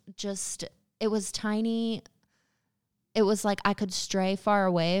was tiny. It was like I could stray far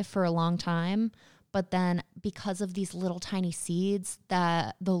away for a long time, but then because of these little tiny seeds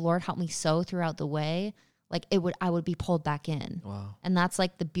that the Lord helped me sow throughout the way, like I would be pulled back in. Wow. And that's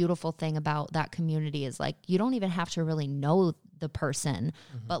like the beautiful thing about that community is like, you don't even have to really know the person,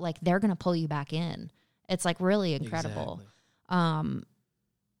 but like they're going to pull you back in. It's like really incredible. Exactly.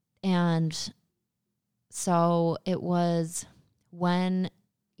 And so it was when,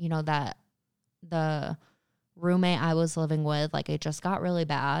 you know, that the roommate I was living with, like it just got really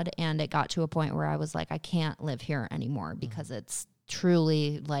bad, and it got to a point where I was like, I can't live here anymore because it's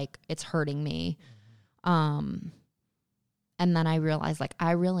truly like it's hurting me. And then I realized like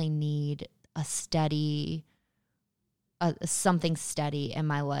I really need something steady in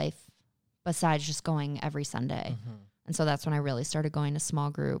my life besides just going every Sunday. And so that's when I really started going to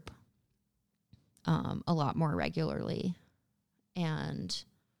small group a lot more regularly. And,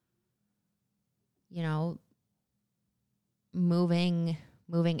 you know, moving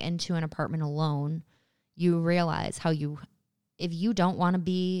into an apartment alone, you realize how if you don't want to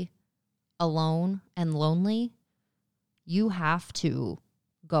be alone and lonely, you have to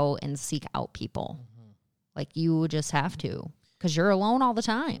go and seek out people. Like you just have to, because you're alone all the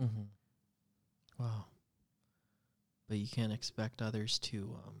time. Wow. But you can't expect others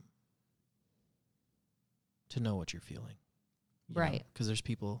to know what you're feeling. Right. Because there's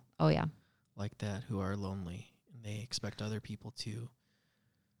people like that who are lonely, and they expect other people to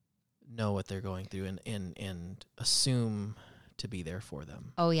know what they're going through and assume to be there for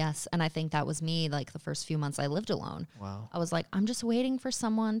them. Oh, yes. And I think that was me like the first few months I lived alone. Wow. I was like, I'm just waiting for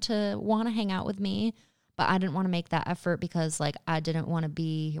someone to want to hang out with me, but But I didn't want to make that effort because like I didn't want to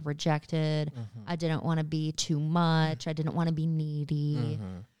be rejected. I didn't want to be too much. I didn't want to be needy.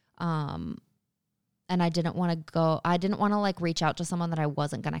 And I didn't want to like reach out to someone that I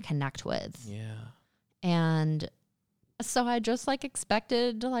wasn't going to connect with. Yeah. And so I just like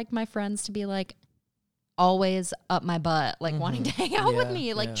expected like my friends to be like always up my butt, like wanting to hang out with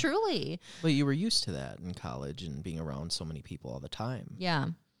me, like truly. But you were used to that in college and being around so many people all the time. Yeah.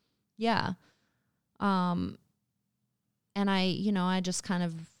 Yeah. And I just kind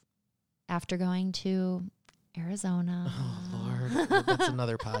of, after going to Arizona. Oh, Lord. That's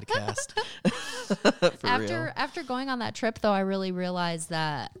another podcast. After going on that trip, though, I really realized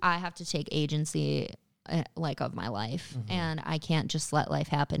that I have to take agency of my life, and I can't just let life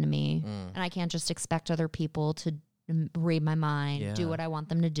happen to me, and I can't just expect other people to read my mind, do what I want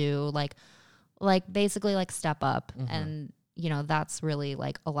them to do, like basically like step up. And that's really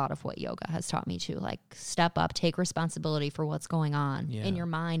like a lot of what yoga has taught me to like step up, take responsibility for what's going on in your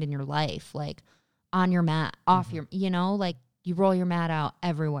mind, in your life, like on your mat, off your, like you roll your mat out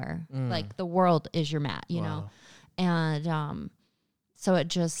everywhere. Like the world is your mat, you know? And so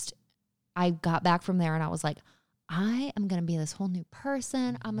I got back from there and I was like, I am going to be this whole new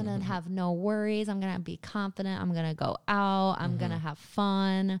person. I'm going to have no worries. I'm going to be confident. I'm going to go out. I'm going to have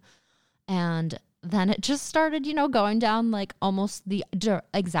fun. And then it just started, going down like almost the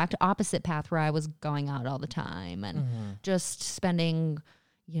exact opposite path where I was going out all the time and just spending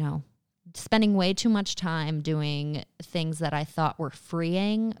way too much time doing things that I thought were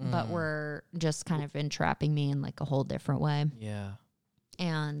freeing, but were just kind of entrapping me in like a whole different way. Yeah.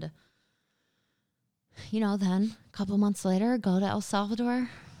 And, then a couple months later, go to El Salvador.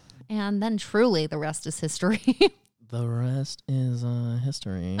 And then truly the rest is history. The rest is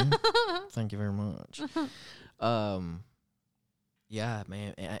history. Thank you very much. Yeah,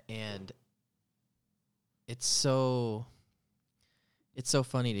 man. And it's so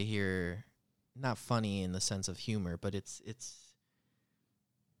funny to hear, not funny in the sense of humor, but it's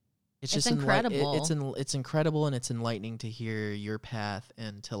just incredible. It's incredible, and it's enlightening to hear your path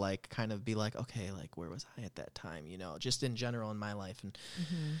and to like kind of be like, okay, like where was I at that time? Just in general in my life and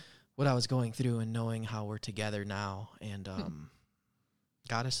what I was going through, and knowing how we're together now. And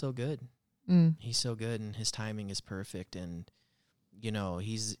God is so good. He's so good, and His timing is perfect. And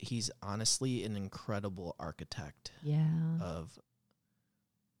He's honestly an incredible architect. Yeah.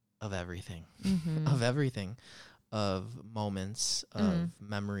 Of everything, of everything. Of moments, of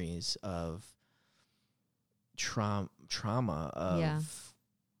memories, of trauma, of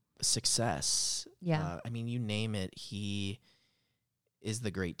success. Yeah. I mean, you name it, He is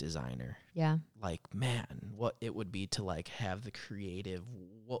the great designer. Yeah. Like, man, what it would be to like have the creative,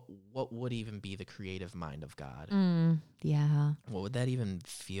 what would even be the creative mind of God? Yeah. What would that even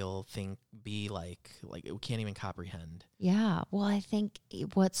be like we can't even comprehend. Yeah. Well, I think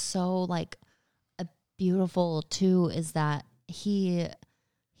what's so like beautiful too is that he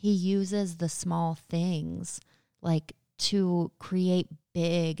uses the small things like to create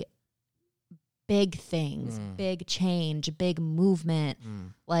big things, big change, big movement.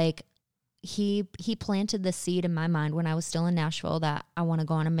 Like he planted the seed in my mind when I was still in Nashville that I want to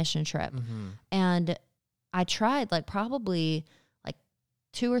go on a mission trip. And I tried like probably like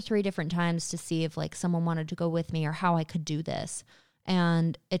 2 or 3 different times to see if like someone wanted to go with me or how I could do this.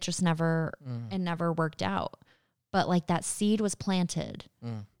 And it just never worked out. But like that seed was planted.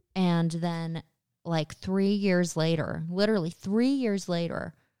 And then like 3 years later, literally 3 years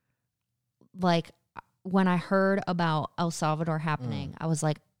later, like when I heard about El Salvador happening, I was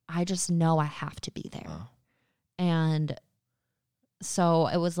like, I just know I have to be there. And so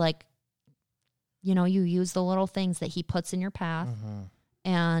it was like, you use the little things that He puts in your path.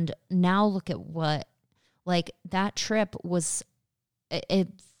 And now look at what, like that trip was,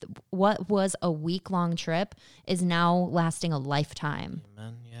 what was a week-long trip is now lasting a lifetime.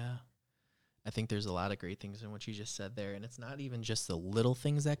 Amen. Yeah. I think there's a lot of great things in what you just said there. And it's not even just the little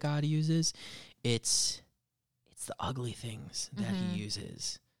things that God uses. It's the ugly things that He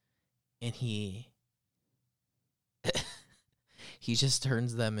uses. And He just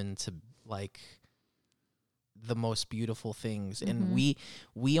turns them into like the most beautiful things. And we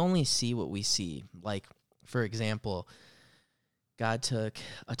only see what we see. Like, for example, God took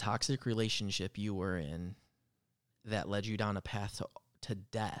a toxic relationship you were in that led you down a path to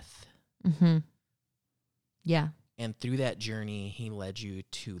death. Yeah. And through that journey, He led you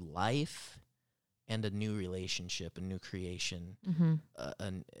to life and a new relationship, a new creation,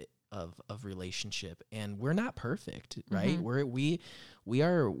 of relationship, and we're not perfect, right? Mhm. We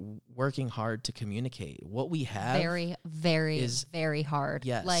are working hard to communicate what we have. Very, very, is- very hard.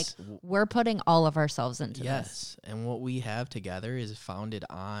 Yes. Like we're putting all of ourselves into this. Yes, and what we have together is founded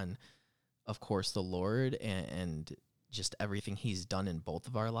on, of course, the Lord and just everything He's done in both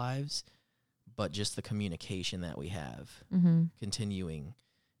of our lives, but just the communication that we have Mm-hmm. continuing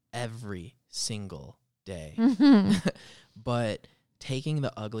every single day. Mm-hmm. But taking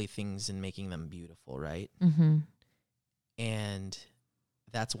the ugly things and making them beautiful, right? Mm-hmm. And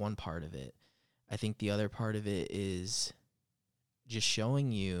that's one part of it. I think the other part of it is just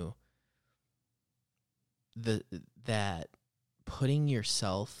showing you that putting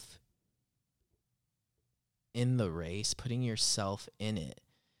yourself in the race, putting yourself in it,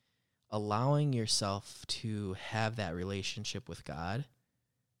 allowing yourself to have that relationship with God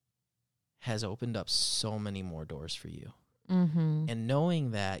has opened up so many more doors for you. Mm-hmm. And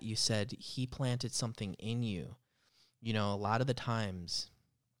knowing that you said He planted something in you, you know, a lot of the times,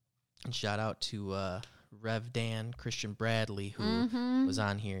 and shout out to Rev Dan Christian Bradley, who Mm-hmm. was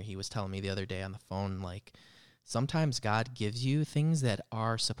on here. He was telling me the other day on the phone, like, sometimes God gives you things that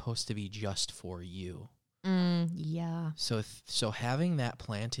are supposed to be just for you. Yeah. So having that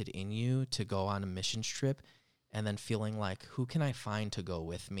planted in you to go on a missions trip, and then feeling like, who can I find to go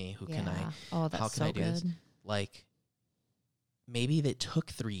with me? Who can I? Oh, that's how can so I do good. this? Like, maybe that took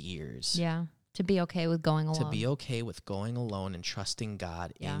 3 years. Yeah. To be okay with going along. To be okay with going alone and trusting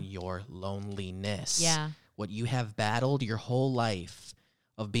God Yeah. in your loneliness. Yeah. What you have battled your whole life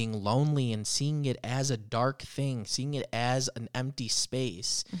of being lonely and seeing it as a dark thing, seeing it as an empty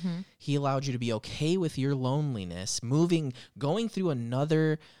space. Mm-hmm. He allowed you to be okay with your loneliness, going through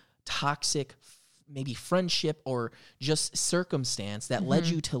another toxic, maybe friendship or just circumstance that led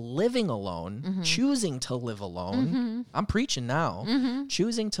you to living alone, choosing to live alone. Mm-hmm. I'm preaching now. Mm-hmm.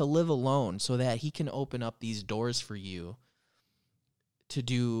 Choosing to live alone so that He can open up these doors for you to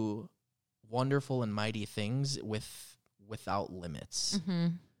do wonderful and mighty things without limits, Mm-hmm.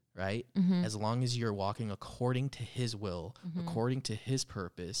 right? Mm-hmm. As long as you're walking according to His will, Mhm. according to His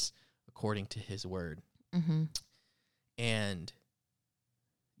purpose, according to His word. Mm-hmm. And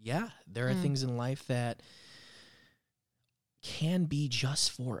yeah, there are Mm. things in life that can be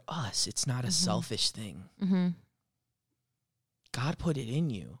just for us. It's not a Mhm. selfish thing. Mm-hmm. God put it in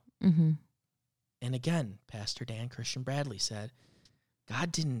you. Mm-hmm. And again, Pastor Dan Christian Bradley said,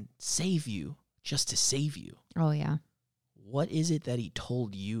 God didn't save you just to save you. Oh, yeah. What is it that He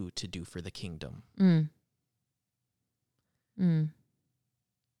told you to do for the kingdom? Mm. Mm.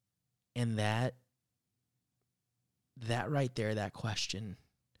 And that right there, that question,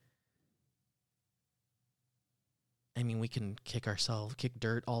 I mean, we can kick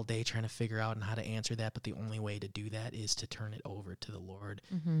dirt all day trying to figure out and how to answer that, but the only way to do that is to turn it over to the Lord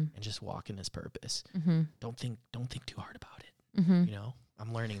Mm-hmm. and just walk in His purpose. Mm-hmm. Don't think too hard about it. Mm-hmm. You know,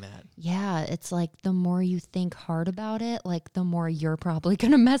 I'm learning that. Yeah, it's like the more you think hard about it, like the more you're probably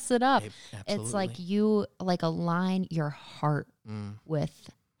going to mess it up. Absolutely. It's like you like align your heart Mm, with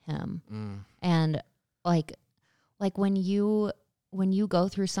Him. mm, And like when you go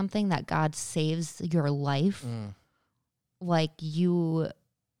through something that God saves your life, mm, like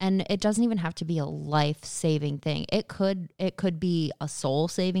and it doesn't even have to be a life-saving thing. It could be a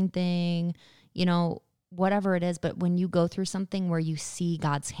soul-saving thing, you know, whatever it is. But when you go through something where you see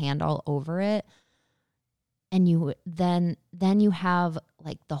God's hand all over it, and you then you have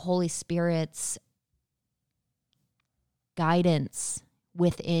like the Holy Spirit's guidance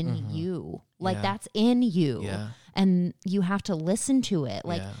within Mhm. you, like Yeah. that's in you, yeah. and you have to listen to it.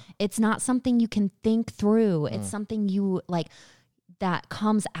 Like yeah. it's not something you can think through. It's Mm. something you like that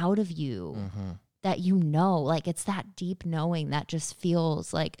comes out of you, Mhm. that you know, like it's that deep knowing that just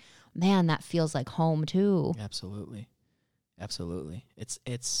feels like, man, that feels like home too. Absolutely. Absolutely.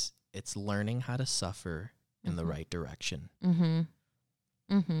 It's learning how to suffer in the Mhm. right direction, Mm-hmm.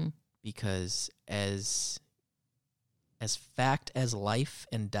 Mm-hmm. because as fact as life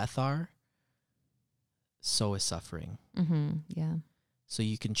and death are, so is suffering. Mm-hmm. Yeah. So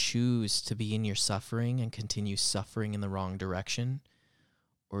you can choose to be in your suffering and continue suffering in the wrong direction,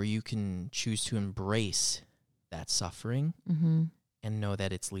 or you can choose to embrace that suffering Mm-hmm. and know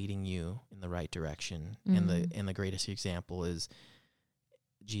that it's leading you in the right direction. Mhm. And the greatest example is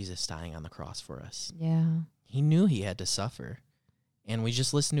Jesus dying on the cross for us. Yeah. He knew He had to suffer. And we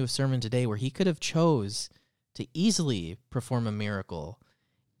just listened to a sermon today where He could have chose to easily perform a miracle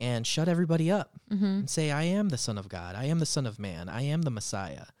and shut everybody up Mm-hmm. and say, I am the Son of God. I am the Son of Man. I am the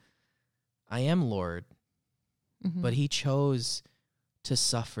Messiah. I am Lord. Mm-hmm. But He chose to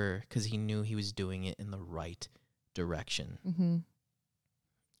suffer because He knew He was doing it in the right direction. Mm-hmm.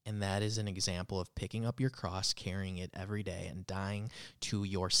 And that is an example of picking up your cross, carrying it every day, and dying to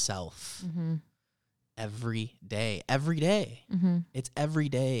yourself every day. Every day. It's every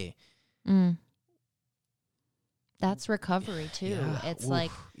day. That's recovery too. Yeah. It's Oof.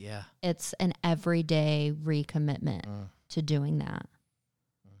 it's an everyday recommitment to doing that.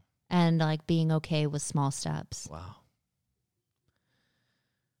 And like being okay with small steps. Wow.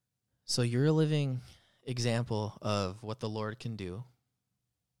 So you're a living example of what the Lord can do.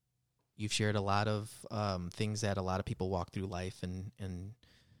 You've shared a lot of things that a lot of people walk through life and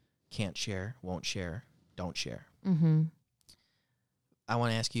can't share, won't share, don't share. I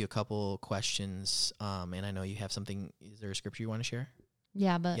want to ask you a couple questions, and I know you have something. Is there a scripture you want to share?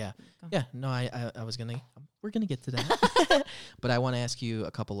 Yeah, but No, I was gonna. We're gonna get to that, but I want to ask you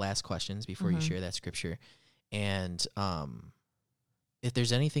a couple last questions before you share that scripture, and if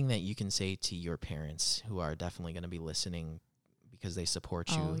there's anything that you can say to your parents who are definitely going to be listening because they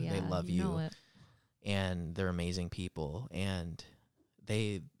support you, they love you, and they're amazing people, and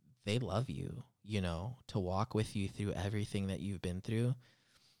they love you, you know, to walk with you through everything that you've been through,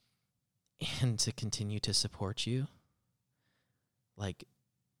 and to continue to support you. Like,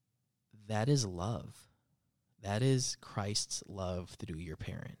 that is love. That is Christ's love through your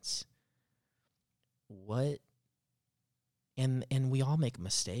parents. And we all make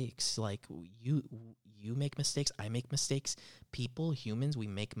mistakes. Like, you make mistakes, I make mistakes. People, humans, we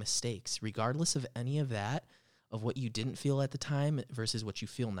make mistakes. Regardless of any of that, of what you didn't feel at the time versus what you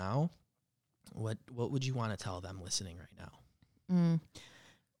feel now, what would you want to tell them listening right now?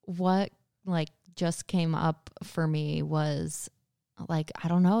 What like just came up for me was like, I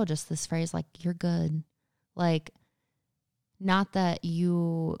don't know, just this phrase, like, you're good. Like, not that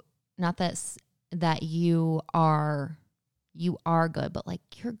you are good, but like,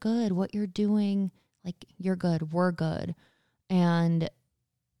 you're good. What you're doing, like, you're good. We're good. And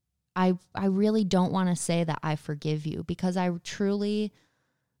I really don't want to say that I forgive you, because I truly,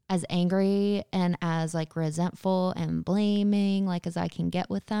 as angry and as like resentful and blaming, like as I can get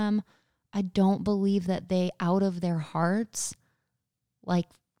with them, I don't believe that they, out of their hearts, like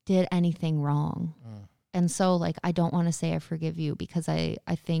did anything wrong. And so like, I don't want to say I forgive you, because I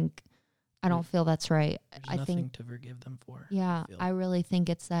think, I don't feel that's right. There's nothing to forgive them for. Yeah, I really think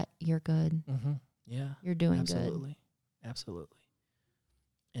it's that you're good. Yeah. You're doing good. Absolutely.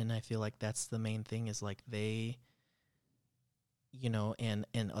 And I feel like that's the main thing, is like they, you know, and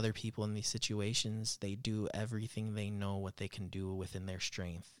other people in these situations, they do everything they know what they can do within their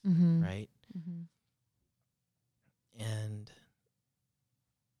strength, right? And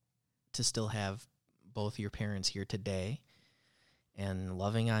to still have both your parents here today and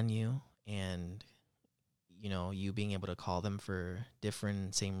loving on you, and, you know, you being able to call them for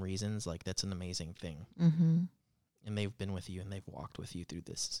different same reasons, like, that's an amazing thing. And they've been with you and they've walked with you through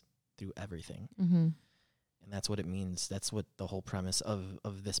this, through everything. And that's what it means. That's what the whole premise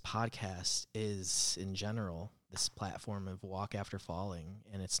of this podcast is in general, this platform of Walk After Falling.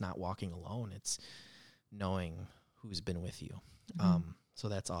 And it's not walking alone. It's knowing who's been with you. So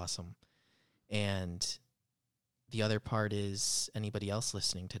that's awesome. And the other part is anybody else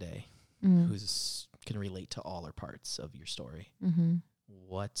listening today who's can relate to all or parts of your story.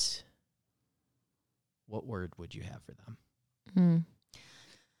 What word would you have for them?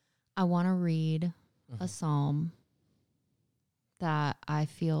 I want to read a psalm that I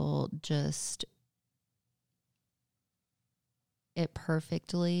feel just, it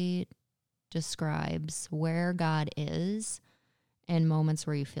perfectly describes where God is in moments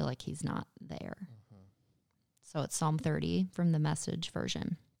where you feel like he's not there. So it's Psalm 30 from the Message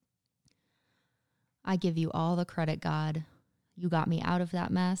version. I give you all the credit, God. You got me out of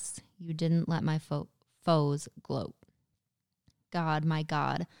that mess. You didn't let my foes gloat. God, my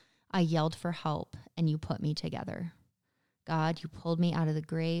God, I yelled for help and you put me together. God, you pulled me out of the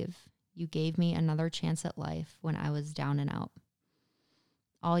grave. You gave me another chance at life when I was down and out.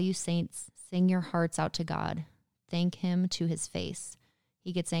 All you saints, sing your hearts out to God. Thank him to his face.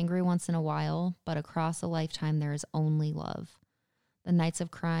 He gets angry once in a while, but across a lifetime there is only love. The nights of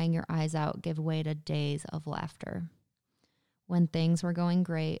crying your eyes out give way to days of laughter. When things were going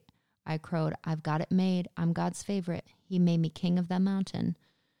great, I crowed, I've got it made. I'm God's favorite. He made me king of that mountain.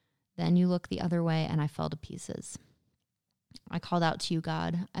 Then you looked the other way and I fell to pieces. I called out to you,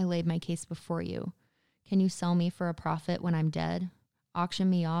 God. I laid my case before you. Can you sell me for a profit when I'm dead? Auction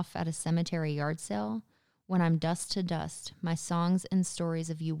me off at a cemetery yard sale? When I'm dust to dust, my songs and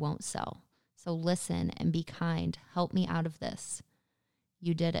stories of you won't sell. So listen and be kind. Help me out of this.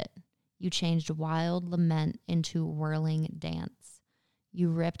 You did it. You changed wild lament into whirling dance. You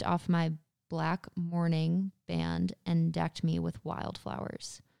ripped off my black mourning band and decked me with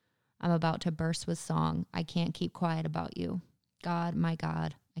wildflowers. I'm about to burst with song. I can't keep quiet about you. God, my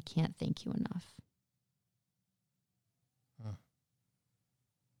God, I can't thank you enough.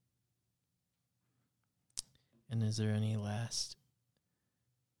 And is there any last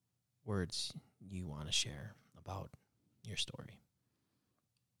words you want to share about your story?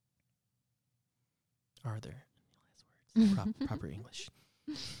 Are there any last words? Proper English.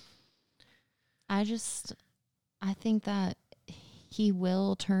 I think that he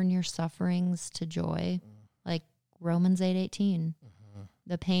will turn your sufferings to joy, like Romans 8:18.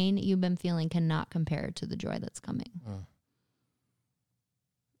 The pain you've been feeling cannot compare to the joy that's coming.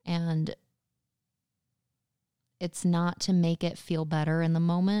 And it's not to make it feel better in the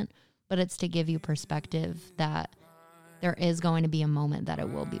moment, but it's to give you perspective that there is going to be a moment that it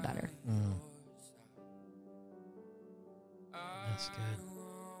will be better. That's good.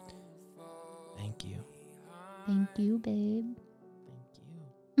 Thank you. Thank you, babe.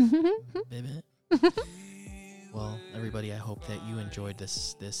 Thank you. Baby. Well, everybody, I hope that you enjoyed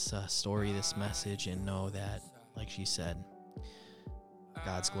this story, this message, and know that, like she said,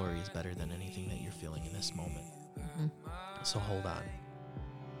 God's glory is better than anything that you're feeling in this moment. So hold on,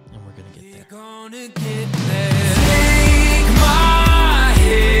 and we're going to get there.